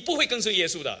师，你不会跟随耶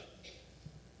稣的。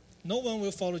 No one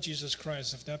will follow Jesus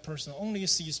Christ if that person only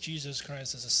sees Jesus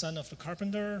Christ as a son of the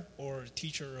carpenter or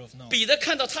teacher of knowledge. 彼得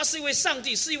看到他是一位上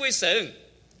帝，是一位神，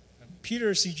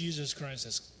 Peter sees Jesus Christ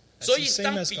as 所 the 以 same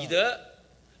当 as 彼 God. 得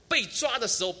被抓的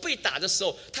时候，被打的时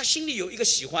候，他心里有一个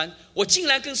喜欢，我竟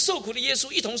然跟受苦的耶稣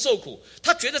一同受苦，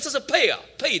他觉得这是配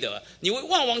的，你为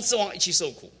万王之王一起受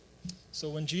苦。 So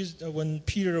when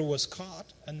Peter was caught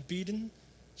and beaten,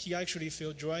 he actually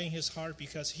felt joy in his heart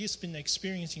because he's been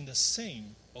experiencing the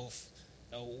same of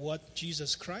what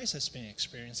Jesus Christ has been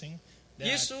experiencing. That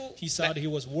耶稣 he thought he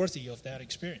was worthy of that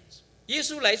experience. 耶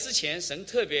稣来之前，神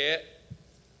特别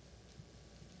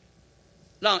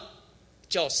让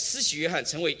叫施洗约翰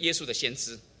成为耶稣的先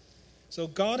知。 So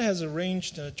God has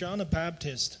arranged John the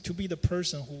Baptist to be the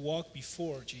person who walked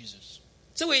before Jesus.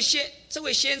 这位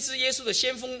先知耶稣的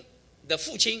先锋的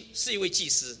父亲是一位祭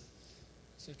司，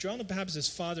 So John the Baptist's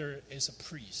father is a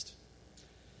priest.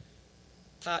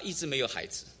 他一直没有孩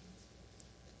子，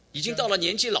已经到了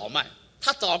年纪老迈，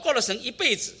他祷告了神一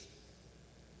辈子。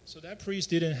 So that priest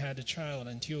didn't have a child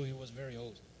until he was very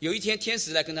old. 有一天，天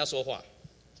使来跟他说话，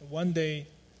 So one day,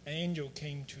 an angel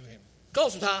came to him. 告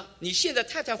诉他：你现在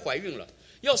太太怀孕了，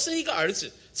要生一个儿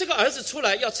子，这个儿子出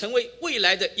来要成为未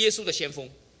来的耶稣的先锋。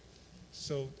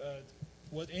 So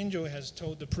what angel has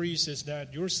told the priest is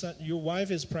that your wife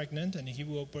is pregnant, and he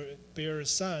will bear a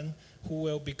son who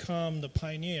will become the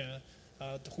pioneer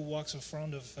who walks in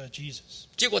front of Jesus.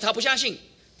 结果他不相信，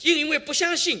因为不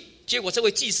相信，结果这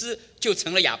位祭司就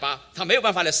成了哑巴，他没有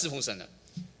办法来侍奉神了。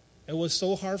 It was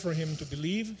so hard for him to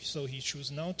believe, so he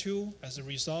chose not to. As a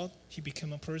result, he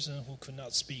became a person who could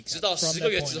not speak. 直到 From 10 that 个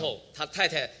月 point 之 on. 后，他太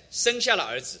太生下了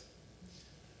儿子。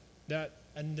 That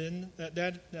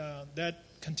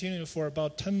continued for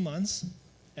about 10 months,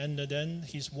 and then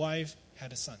his wife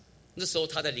had a son. 那时候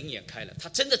他的灵眼开了，他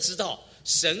真的知道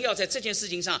神要在这件事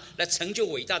情上来成就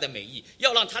伟大的美意，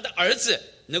要让他的儿子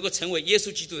能够成为耶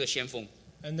稣基督的先锋。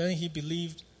 And then he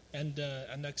believed and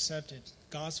accepted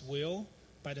God's will.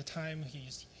 By the time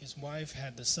his wife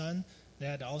had the son,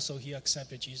 that also he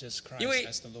accepted Jesus Christ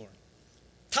as the Lord.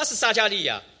 他是撒迦利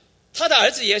亚，他的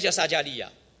儿子也叫撒迦利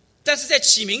亚，但是在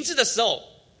起名字的时候，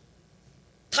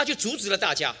他就阻止了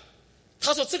大家。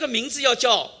他说这个名字要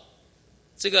叫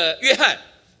这个约翰，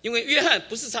因为约翰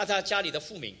不是他家里的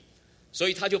父名，所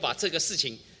以他就把这个事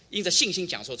情因着信心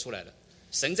讲说出来了。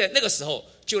神在那个时候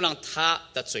就让他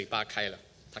的嘴巴开了，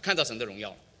他看到神的荣耀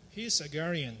了。He is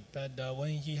Sagarian, but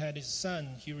when he had his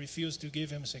son, he refused to give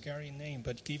him a Sagarian name,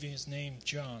 but gave his name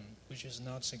John, which is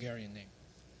not Sagarian name.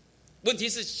 问题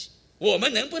是我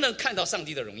们能不能看到上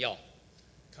帝的荣耀？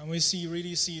 Can we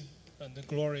really see the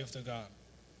glory of the God?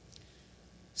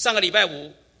 上个礼拜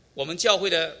五，我们教会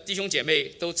的弟兄姐妹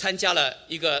都参加了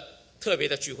一个特别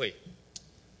的聚会。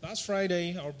 Last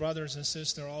Friday, our brothers and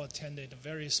sisters all attended a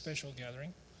very special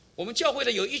gathering. 我们教会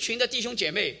的有一群的弟兄姐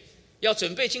妹要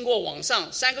准备经过网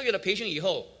上3个月的培训以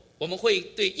后，我们会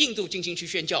对印度进行去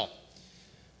宣教。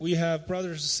 We have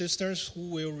brothers and sisters who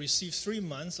will receive 3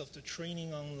 months of the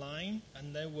training online,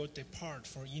 and they will depart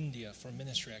for India for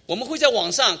ministry activity. 我们会在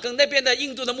网上跟那边的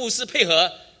印度的牧师配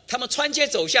合，他们穿街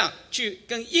走巷去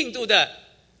跟印度的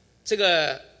这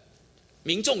个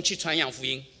民众去传扬福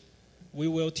音。 We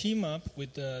will team up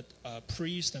with the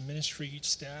priests and ministry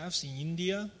staffs in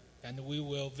India, and we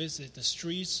will visit the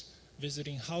streets,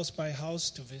 visiting house by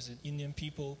house to visit Indian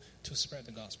people to spread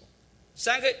the gospel.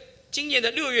 今年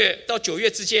的6月到9月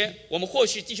之间，我们或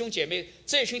许弟兄姐妹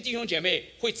这一群弟兄姐妹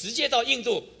会直接到印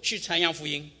度去传扬福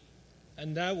音。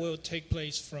 And that will take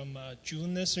place from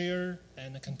June this year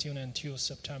and continue until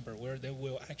September, where they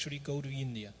will actually go to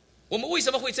India. 我们为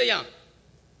什么会这样？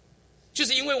就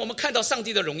是因为我们看到上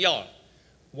帝的荣耀。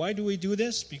 Why do we do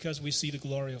this? Because we see the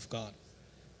glory of God.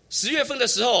 10月份的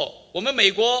时候，我们美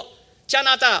国、加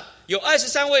拿大有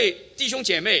23位弟兄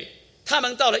姐妹，他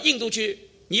们到了印度去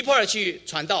尼泊尔去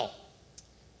传道。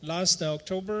 Last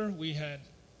October, we had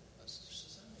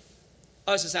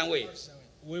 23位。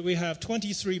 we have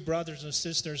 23 brothers and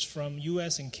sisters from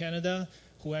U.S. and Canada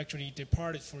who actually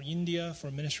departed for India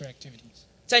for ministry activities.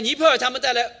 在尼泊尔，他们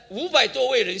带来500多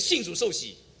位人信主受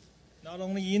洗。 Not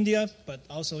only India, but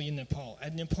also in Nepal.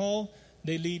 At Nepal,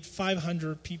 they lead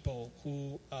 500 people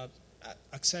who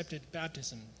accepted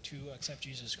baptism to accept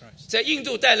Jesus Christ. 在印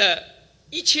度带了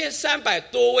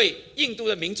1300多位印度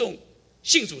的民众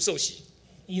信主受洗。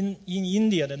 In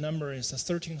India, the number is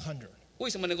 1,300. 为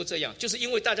什么能够这样？就是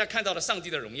因为大家看到了上帝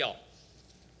的荣耀。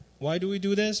 Why do we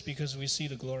do this? Because we see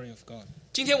the glory of God.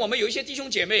 今天我们有一些弟兄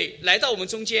姐妹来到我们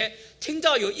中间，听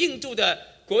到有印度的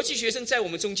国际学生在我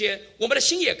们中间，我们的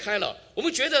心也开了。我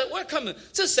们觉得 welcome，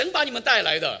 这神把你们带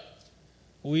来的。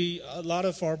 A lot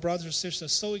of our brothers and sisters are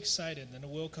so excited and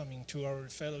welcoming to our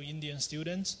fellow Indian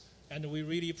students, and we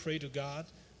really pray to God.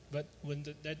 But when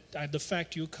the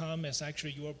fact you come is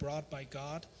actually you are brought by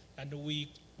God, and we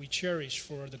cherish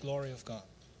for the glory of God.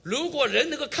 如果人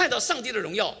能够看到上帝的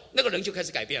荣耀，那个人就开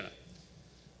始改变了。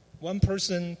 One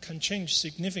person can change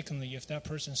significantly if that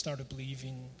person started to believe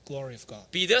in glory of God.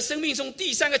 彼得生命中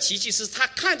第3个奇迹是他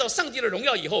看到上帝的荣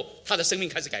耀以后，他的生命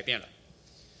开始改变了。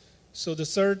 So the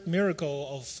third miracle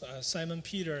of Simon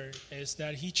Peter is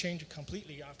that he changed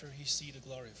completely after he see the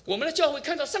glory of God. 我们的教会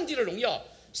看到上帝的荣耀，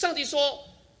上帝说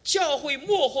教会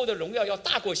末后的荣耀要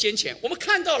大过先前。我们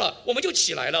看到了，我们就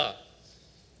起来了。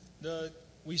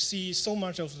 We see so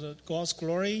much of God's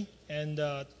glory,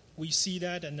 and we see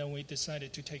that, and then we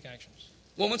decided to take actions.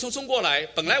 我们从中国来，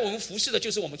本来我们服侍的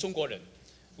就是我们中国人。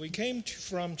 We came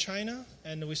from China,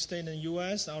 and we stayed in the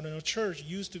U.S. Our church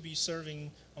used to be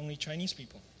serving only Chinese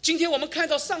people. 今天我们看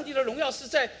到上帝的荣耀是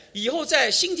在以后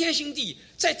在新天新地，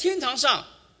在天堂上，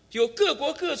有各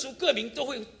国各族各民都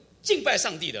会敬拜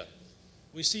上帝的。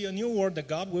 We see a new world that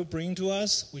God will bring to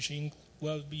us, which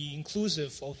will be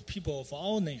inclusive of people of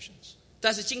all nations.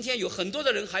 但是今天有很多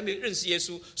的人还没有认识耶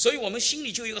稣，所以我们心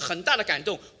里就有一个很大的感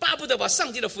动，巴不得把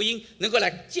上帝的福音能够来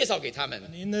介绍给他们。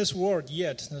 And in this world,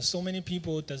 yet so many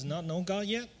people does not know God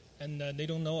yet, and they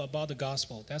don't know about the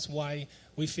gospel. That's why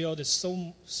we feel this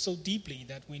so deeply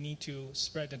that we need to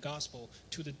spread the gospel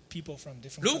to the people from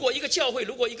different. 如果一个教会，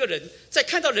如果一个人在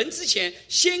看到人之前，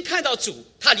先看到主，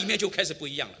他里面就开始不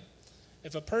一样了。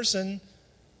 If a person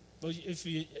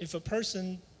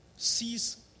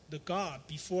sees the God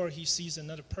before he sees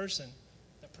another person,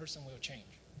 that person will change.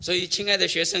 所以，亲爱的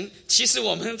学生，其实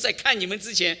我们在看你们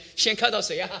之前，先看到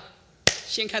谁啊？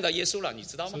先看到耶稣了，你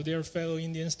知道吗 So dear fellow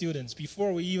Indian students,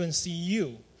 before we even see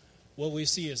you, what we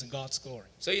see is God's glory.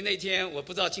 所以那天我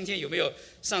不知道今天有没有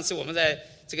上次我们在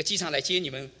这个机场来接你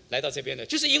们来到这边的，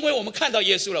就是因为我们看到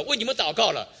耶稣了，为你们祷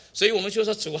告了，所以我们就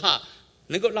说主啊，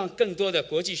能够让更多的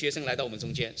国际学生来到我们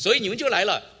中间，所以你们就来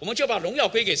了，我们就把荣耀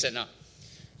归给神了。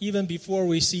Even before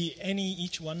we see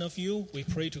each one of you, we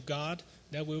pray to God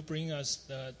that will bring us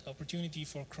the opportunity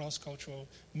for cross-cultural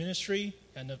ministry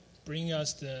and bring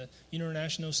us the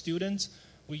international students.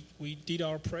 We did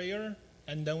our prayer,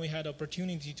 and then we had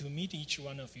opportunity to meet each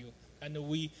one of you. And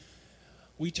we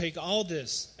take all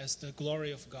this as the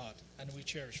glory of God, and we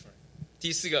cherish for it.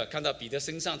 第四个，看到彼得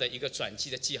身上的一个转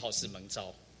机的记号是蒙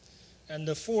召。And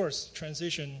the fourth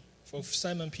transition for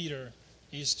Simon Peter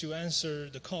is to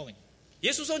answer the calling.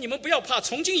 耶稣说：“你们不要怕，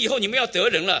从今以后你们要得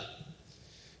人了。”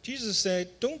 Jesus said,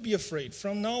 "Don't be afraid.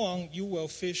 From now on, you will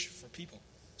fish for people."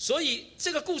 所以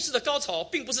这个故事的高潮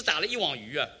并不是打了一网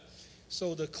鱼啊，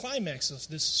 So the climax of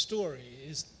this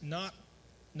story is not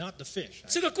the fish.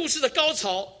 这个故事的高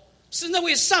潮是那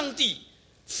位上帝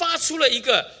发出了一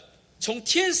个从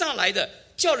天上来的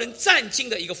叫人战惊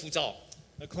的一个呼召，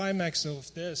 The climax of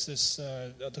this is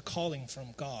the calling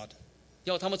from God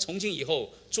要他们从今以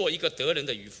后做一个得人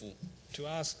的渔夫。 to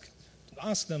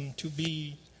ask them to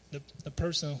be the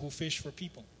person who fish for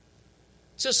people.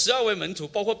 这12位门徒，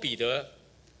包括彼得，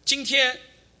今天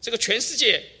这个全世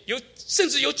界甚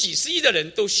至有几十亿的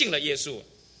人都信了耶稣。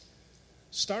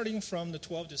 Starting from the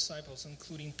 12 disciples,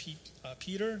 including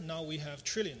Peter, now we have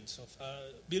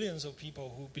billions of people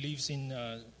who believes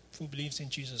in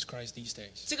Jesus Christ these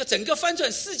days. 这个整个翻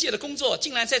转世界的工作，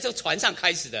竟然在这个船上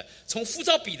开始的，从呼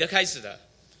召彼得开始的。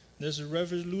 There's a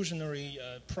revolutionary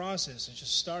process that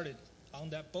just started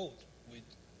on that boat with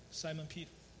Simon Peter.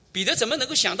 彼得怎么能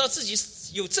够想到自己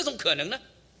有这种可能呢？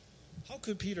 How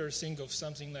could Peter think of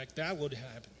something like that would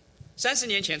happen? 30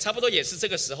年前，差不多也是这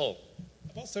个时候。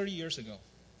 About 30 years ago,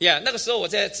 那个时候我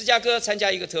在芝加哥参加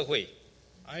一个特会，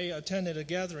 I attended a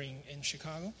gathering in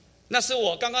Chicago. 那是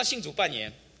我刚刚信主半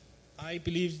年。I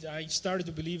started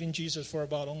to believe in Jesus for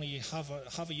about only half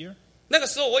a year. 那个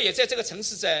时候我也在这个城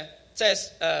市，在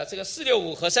这个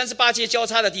465和38街交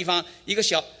叉的地方，一个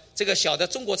小的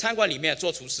中国餐馆里面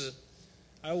做厨师。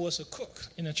 I was a cook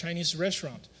in a Chinese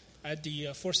restaurant at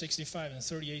the 465 and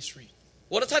 38th Street.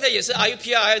 我的太太也是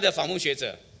IUPRI 的访问学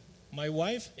者， My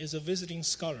wife is a visiting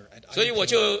scholar at 所以我 IUPRI.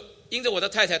 就因着我的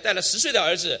太太带了10岁的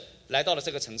儿子来到了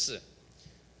这个城市。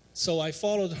 So I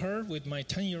followed her with my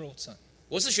 10-year-old son.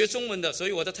 我是学中文的，所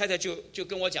以我的太太就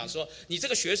跟我讲说：“你这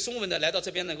个学中文的来到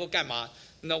这边能够干嘛？”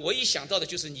那我一想到的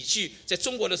就是你去在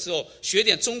中国的时候学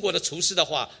点中国的厨师的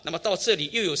话，那么到这里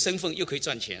又有身份又可以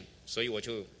赚钱，所以我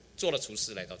就做了厨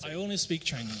师来到这 I 里。 only speak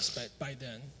Chinese by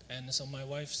then, and so my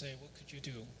wife said, "What could you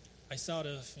do?" I thought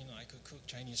of I could cook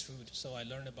Chinese food, so I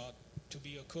learned about to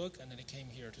be a cook, and then I came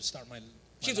here to start my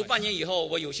信主 life. 半年以后，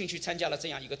我有幸去参加了这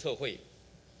样一个特会。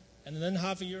 And then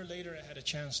half a year later, I had a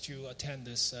chance to attend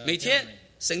this 每天 gathering.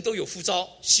 神都有呼召，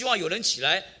希望有人起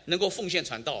来能够奉献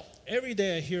传道。 Every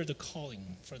day I hear the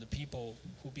calling for the people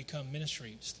who become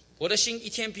ministries. 我的心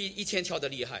一天比一天跳得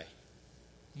厉害。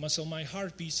 So my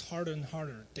heart beats harder and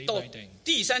harder day 到 by day.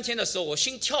 第3天的时候，我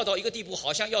心跳到一个地步，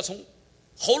好像要从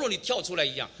喉咙里跳出来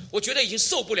一样，我觉得已经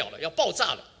受不了了，要爆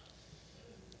炸了。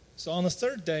 So on the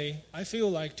third day, I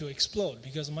feel like to explode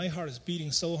because my heart is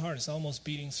beating so hard, it's almost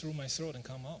beating through my throat and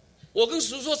come out. 我跟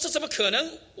主说：“这怎么可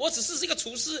能？我只是一个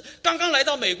厨师，刚刚来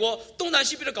到美国，东南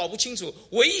西北都搞不清楚，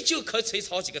唯一就可以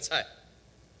炒几个菜。”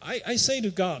 I say to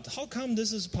God, how come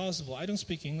this is possible? I don't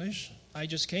speak English. I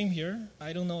just came here.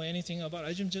 I don't know anything about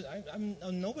it. I'm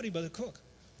nobody but a cook.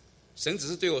 神只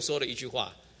是对我说了一句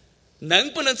话：“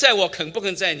能不能在我，肯不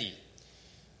肯在你。”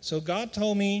 So God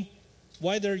told me,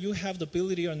 whether you have the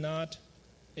ability or not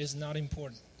is not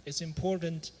important. It's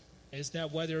important is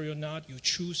that whether or not you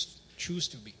choose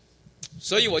to be.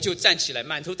 所以我就站起来，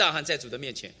满头大汗在主的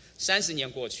面前。30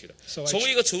年过去了， So I 从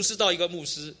一个厨师到一个牧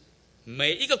师，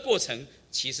每一个过程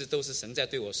其实都是神在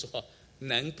对我说：“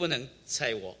能不能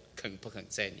在我，肯不肯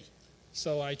在你。”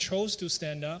 So I chose to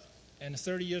stand up, and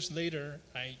 30 years later,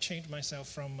 I changed myself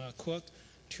from a cook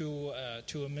to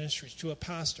a ministry, to a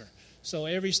pastor. So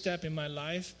every step in my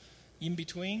life, in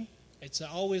between, it's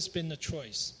always been the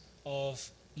choice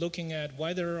of looking at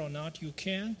whether or not you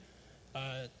can,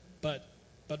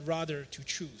 but rather to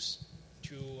choose,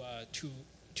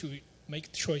 to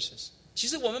make choices. 其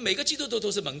实我们每个基督徒都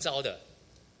是蒙召的，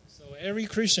 So every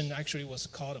Christian actually was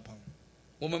called upon.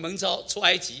 我们蒙召出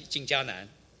埃及进迦南。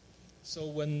 So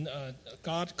when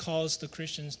God calls the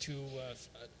Christians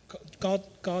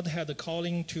God had the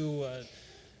calling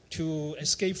to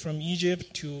escape from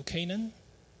Egypt to Canaan.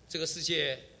 这个世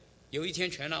界有一天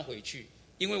全然毁去，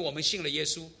因为我们信了耶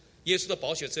稣，耶稣的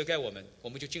宝血遮盖我们，我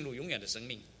们就进入永远的生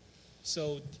命。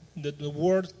So the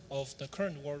world of the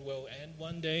current world will end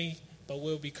one day, but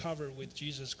will be covered with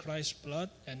Jesus Christ's blood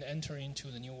and enter into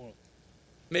the new world.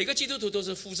 每个基督徒都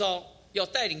是呼召要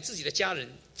带领自己的家人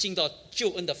进到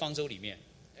救恩的方舟里面。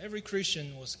Every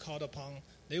Christian was called upon.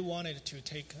 They wanted to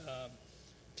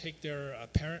take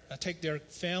their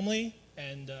family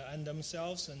and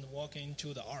themselves and walk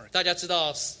into the ark. 大家知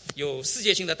道有世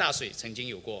界性的大水曾经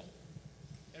有过，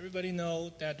 Everybody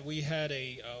know that we had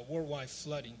a worldwide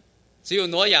flooding. 只有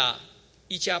挪亚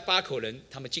一家8口人，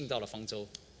他们进到了方舟。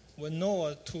 When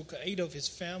Noah took 8 of his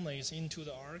families into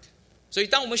the ark, 所以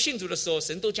当我们信主的时候，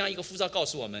神都将一个呼召告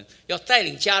诉我们，要带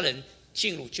领家人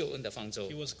进入救恩的方舟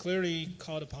he。was clearly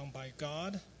called upon by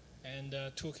God and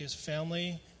took his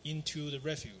family into the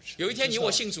refuge. 有一天你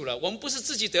我信主了，我们不是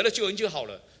自己得了救恩就好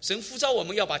了，神呼召我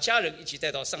们要把家人一起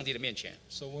带到上帝的面前。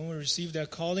 So when we receive that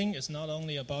calling, it's not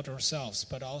only about ourselves,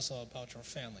 but also about our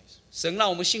families. 神让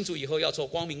我们信主以后要做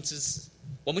光明之子，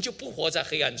我们就不活在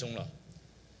黑暗中了。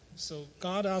 So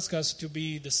God asks us to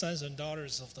be the sons and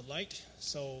daughters of the light.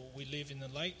 So we live in the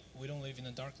light. We don't live in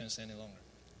the darkness any longer.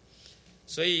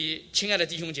 所以，亲爱的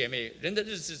弟兄姐妹，人的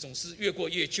日子总是越过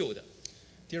越旧的。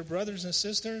 Dear brothers and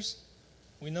sisters,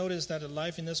 we notice that the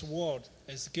life in this world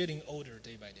is getting older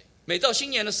day by day. 每到新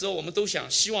年的时候，我们都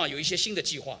希望有一些新的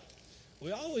计划，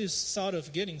 We always thought of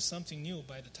getting something new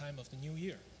by the time of the new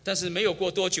year. 但是没有过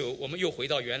多久，我们又回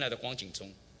到原来的光景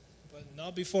中。 But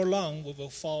not before long, we will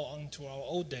fall onto our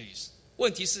old days.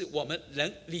 问题是我们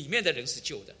人里面的人是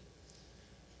旧的，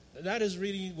 That is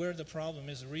really where the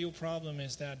problem is. The real problem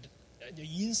is that the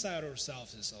inside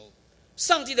ourselves is old.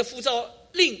 上帝的呼召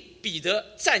令彼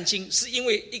得战惊，是因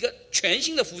为一个全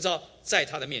新的呼召在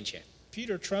他的面前。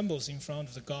 Peter trembles in front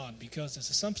of the God because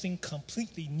it's something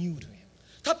completely new to him.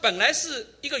 他本来是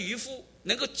一个渔夫，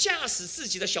能够驾驶自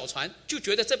己的小船，就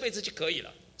觉得这辈子就可以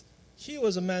了。 He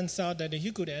was a man thought that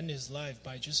he could end his life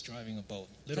by just driving a boat,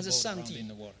 但 little 是 boat 上 around 帝 in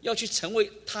the water. 要去成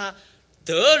为他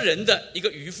得人的一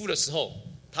个渔夫的时候，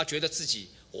他觉得自己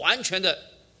完全的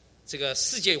这个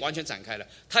世界完全展开了，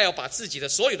他要把自己的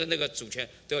所有的那个主权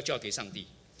都要交给上帝。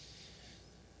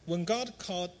 When God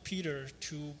called Peter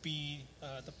to be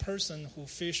the person who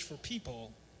fished for people,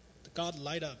 God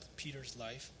light up Peter's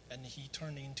life and he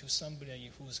turned into somebody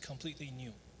who is completely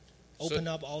new, opened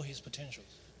up all his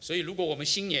potentials. 所以，如果我们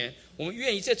新年，我们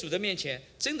愿意在主的面前，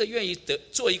真的愿意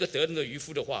做一个得人的渔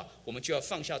夫的话，我们就要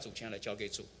放下主权来交给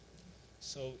主。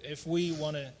 So if we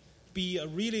want to be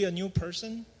really a new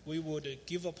person, we would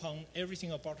give upon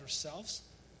everything about ourselves,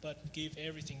 but give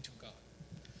everything to God.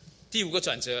 第5个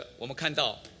转折，我们看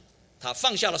到他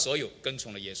放下了所有，跟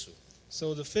从了耶稣。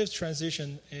 So the fifth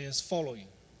transition is following.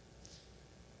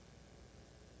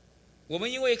 我们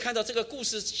因为看到这个故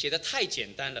事写得太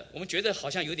简单了，我们觉得好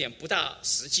像有点不大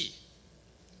实际。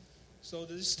 So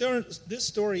this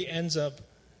story ends up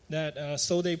that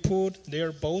so they pulled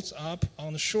their boats up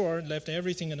on the shore, left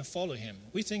everything and followed him.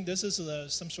 We think this is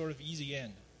some sort of easy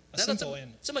end, a 难道 simple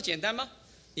end. 这么简单吗？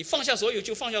你放下所有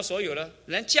就放下所有了，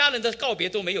连家人的告别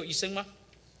都没有一声吗？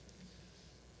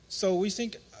 So we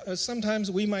think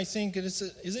sometimes we might think, is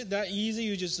it that easy?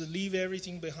 You just leave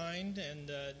everything behind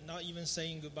and not even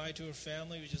saying goodbye to your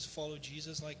family, you just follow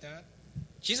Jesus like that?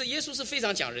 其实耶稣是非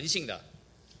常讲人性的。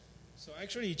 So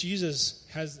actually Jesus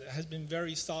has been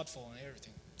very thoughtful on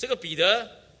everything. 这个彼得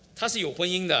他是有婚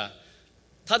姻的，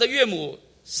他的岳母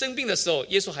生病的时候，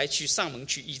耶稣还去上门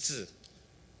去医治。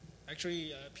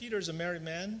 Actually, Peter's a married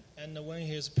man, and when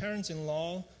his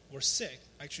parents-in-law were sick,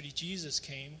 actually Jesus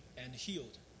came and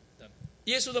healed them.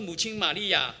 耶稣的母亲玛利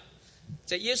亚，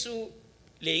在耶稣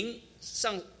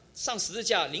上十字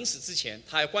架临死之前，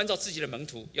他还关照自己的门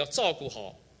徒，要照顾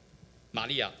好玛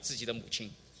利亚自己的母亲。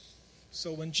 So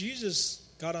when Jesus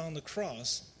got on the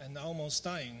cross and almost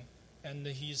dying, and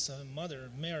his mother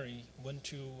Mary went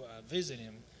to visit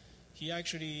him, he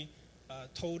actually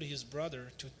told his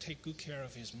brother to take good care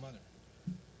of his mother.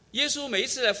 耶稣每一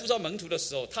次来呼召门徒的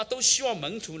时候，他都希望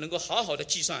门徒能够好好的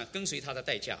计算跟随他的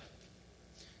代价。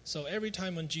 So every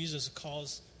time when Jesus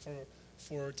calls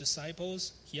for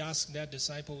disciples, he asks that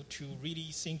disciple to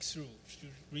really think through, to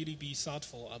really be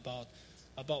thoughtful about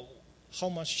how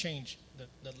much change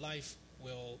the life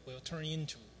will turn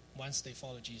into once they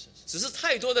follow Jesus. 只是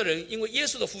太多的人因为耶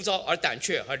稣的呼召而胆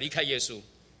怯，而离开耶稣。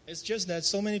 It's just that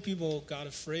so many people got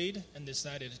afraid and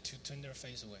decided to turn their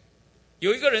face away.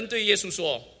 有一个人对耶稣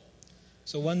说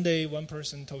So one day, one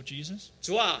person told Jesus,：“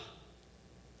 主啊，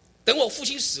等我父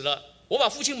亲死了，我把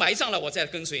父亲埋葬了，我再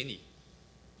跟随你。”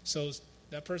 so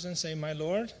that person said, "My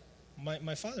Lord,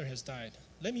 my father has died.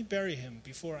 Let me bury him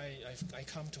before I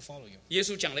come to follow you." 耶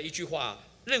稣讲了一句话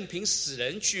任凭死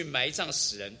人去埋葬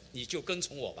死人，你就跟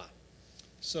从我吧。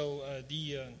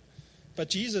 But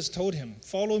Jesus told him,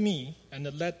 "Follow me and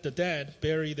let the dead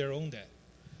bury their own dead."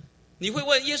 你会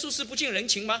问耶稣是不近人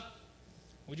情吗？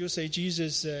 Would you say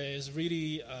Jesus is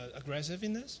really aggressive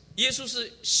in this? 耶稣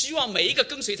是希望每一个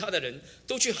跟随他的人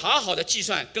都去好好的计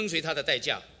算跟随他的代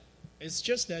价。 It's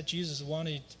just that Jesus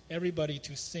wanted everybody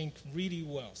to think really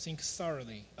well, think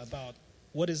thoroughly about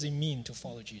what does it mean to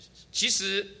follow Jesus. 其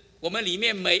实我们里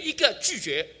面每一个拒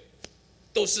绝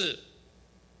都是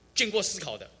经过思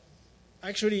考的，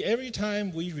 Actually, every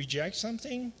time we reject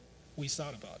something, we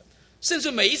thought about it. 甚至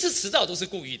每一次迟到都是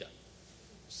故意的，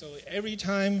 So every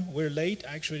time we're late,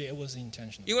 actually it was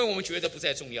intentional. 因为我们觉得不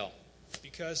再重要。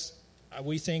 Because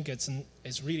we think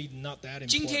it's really not that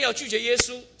今天 important. 要拒绝耶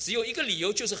稣，只有一个理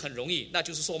由，就是很容易，那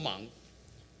就是说忙。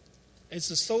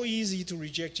 It's so easy to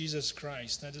reject Jesus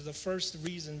Christ. That is the first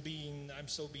reason being I'm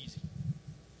so busy.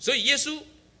 所以耶稣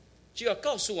就要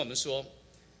告诉我们说，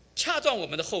掐断我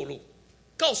们的后路，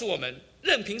告诉我们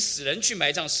任凭死人去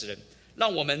埋葬死人，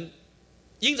让我们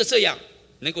因着这样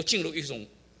能够进入一种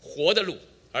活的路，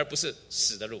而不是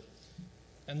死的路。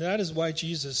 And that is why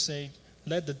Jesus said,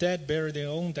 "Let the dead bury their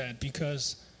own dead,"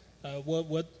 because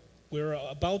what we're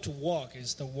about to walk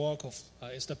is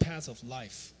is the path of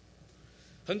life.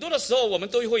 很多的时候，我们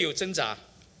都会有挣扎。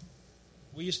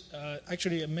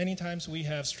 Actually, many times we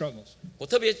have struggles. 我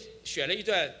特别选了一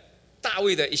段大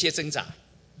卫的一些挣扎。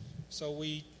 So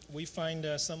we find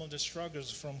some of the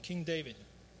struggles from King David.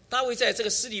 大卫在这个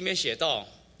诗里面写道，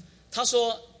他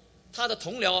说他的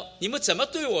同僚，你们怎么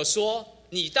对我说，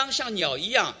你当像鸟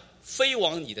一样飞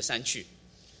往你的山去？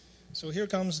 So here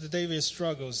comes the David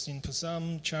struggles in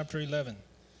Psalm chapter 11.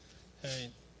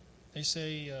 They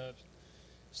say,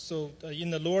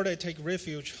 in the Lord I take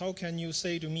refuge. How can you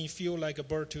say to me, feel like a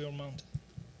bird to your mountain?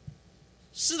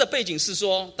 诗的背景是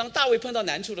说，当大卫碰到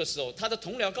难处的时候，他的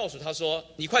同僚告诉他说：“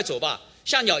你快走吧，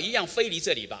像鸟一样飞离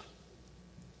这里吧。”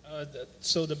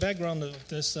 So the background of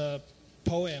this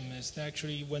poem is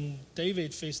actually when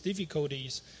David faced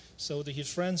difficulties, so his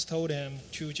friends told him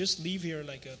to just leave here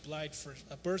like a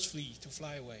bird's flee to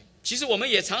fly away. 其实我们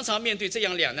也常常面对这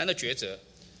样两难的抉择，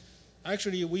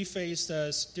 Actually, we face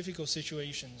difficult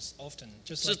situations often.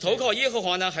 Just 是 like 投 David. 靠耶和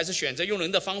华呢，还是选择用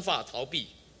人的方法逃避？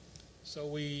 So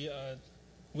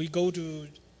we go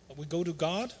to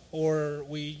God, or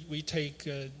we take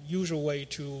usual way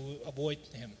to avoid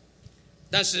Him.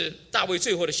 但是大卫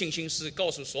最后的信心是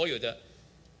告诉所有的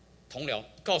同僚，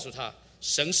告诉他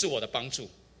神是我的帮助。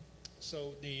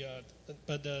 So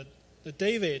the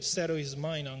David settled his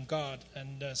mind on God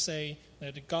and say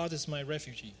that God is my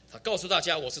refuge. 他告诉大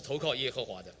家，我是投靠耶和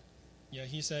华的。 Yeah,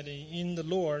 he said, "In the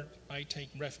Lord I take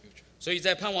refuge." 所以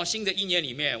在盼望新的一年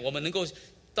里面，我们能够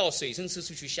到水深之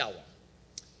处去下网。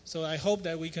 So I hope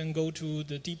that we can go to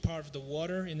the deep part of the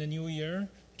water in the new year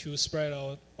to spread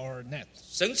out our net.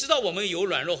 神知道我们有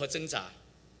软弱和挣扎，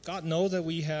 God knows that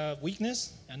we have weakness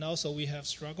and also we have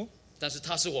struggle, 但是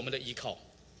他是我们的依靠。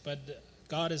 but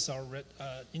God is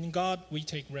in God we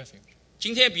take refuge.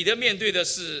 今天彼得面对的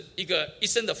是一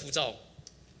生的浮躁，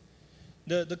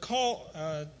 The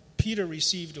call Peter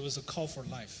received was a call for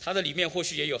life. 他的里面或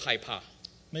许也有害怕，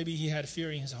 Maybe he had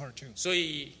fear in his heart too. 所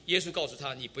以耶稣告诉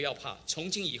他：“你不要怕，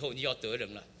从今以后你要得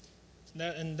人了。”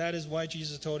 And that is why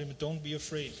Jesus told him, "Don't be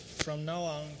afraid. From now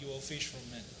on, you will fish for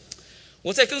men."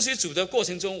 我在跟随主的过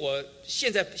程中，我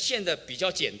现在变得比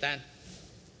较简单。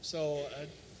 So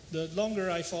the longer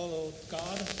I follow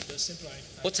God, the simpler I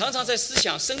我常常在思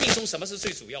想生命中什么是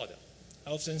最主要的。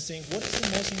 often think, what is the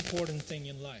most important thing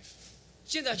in life?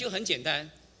 现在就很简单，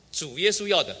主耶稣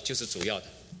要的就是主要的。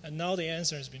 And now the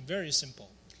answer has been very simple.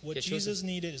 What Yeah, Jesus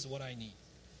needed is what I need.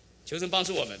 求神帮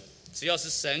助我们，只要是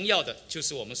神要的，就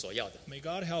是我们所要的。 May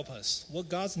God help us. What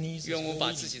God needs is 愿我们 what 把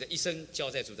we 自 need. 己的一生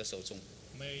交在主的手中。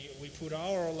 May we put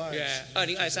our lives 愿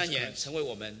in 2023 Jesus 年 Christ. 成为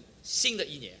我们新的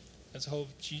一年， Let's hope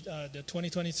the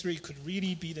 2023 could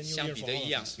really be the new 像 year 彼 for 得 all 一 of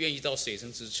样 us. 愿意到水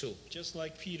深之处。 Just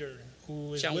like Peter,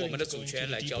 who is 向我 willing 们 to 的 go 主 into 权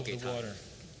the 来 deep 交 of 给 the 他。 water.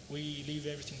 We leave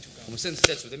everything to 我 God. 们甚至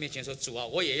在主的面前说：“主啊，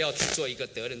我也要去做一个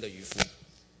得人的渔夫。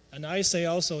 And I say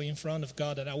also in front of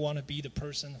God that I want to be the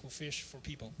person who fish for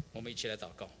people. ”我们一起来祷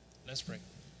告。 Let's pray.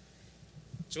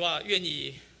 主啊，愿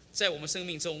你在我们生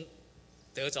命中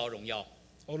得着荣耀。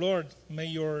 Oh Lord, may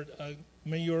your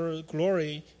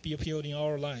glory be appealed in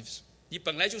our lives. 你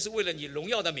本来就是为了你荣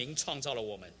耀的名创造了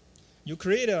我们， You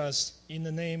created us in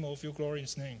the name of your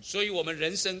glorious name. 所以我们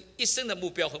人生一生的目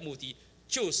标和目的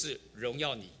就是荣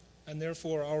耀你。 And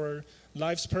therefore our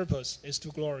life's purpose is to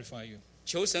glorify you.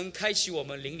 求神开启我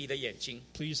们灵里的眼睛，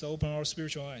 Please open our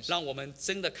spiritual eyes. 让我们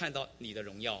真的看到你的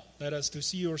荣耀。 Let us to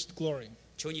see your glory.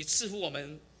 求你赐福我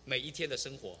们每一天的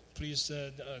生活， Please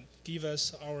give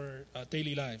us our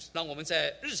daily lives. 让我们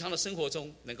在日常的生活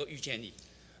中能够遇见你。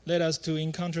 Let us to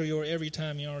encounter you every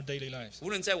time in our daily lives. 无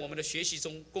论在我们的学习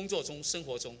中、工作中、生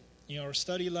活中， In our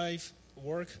study life,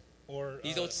 work, or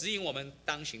你都指引我们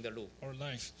当行的路。 or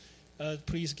life.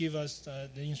 Please give us the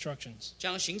instructions.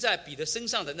 将行在彼得身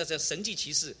上的那些神迹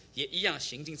奇事，也一样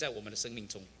行进在我们的生命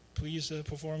中， Please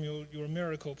perform your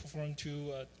miracle, perform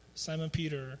to Simon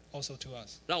Peter, also to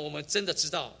us. 让我们真的知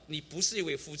道，你不是一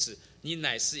位夫子，你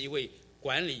乃是一位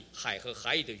管理海和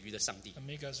海里的鱼的上帝。 And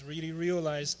make us really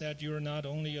realize that you're not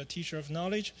only a teacher of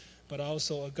knowledge, but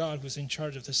also a God who's in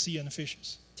charge of the sea and the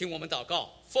fishes. 听我们祷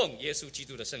告，奉耶稣基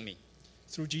督的圣名，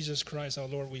 Through Jesus Christ our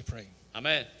Lord we pray. 阿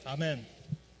门。 Amen.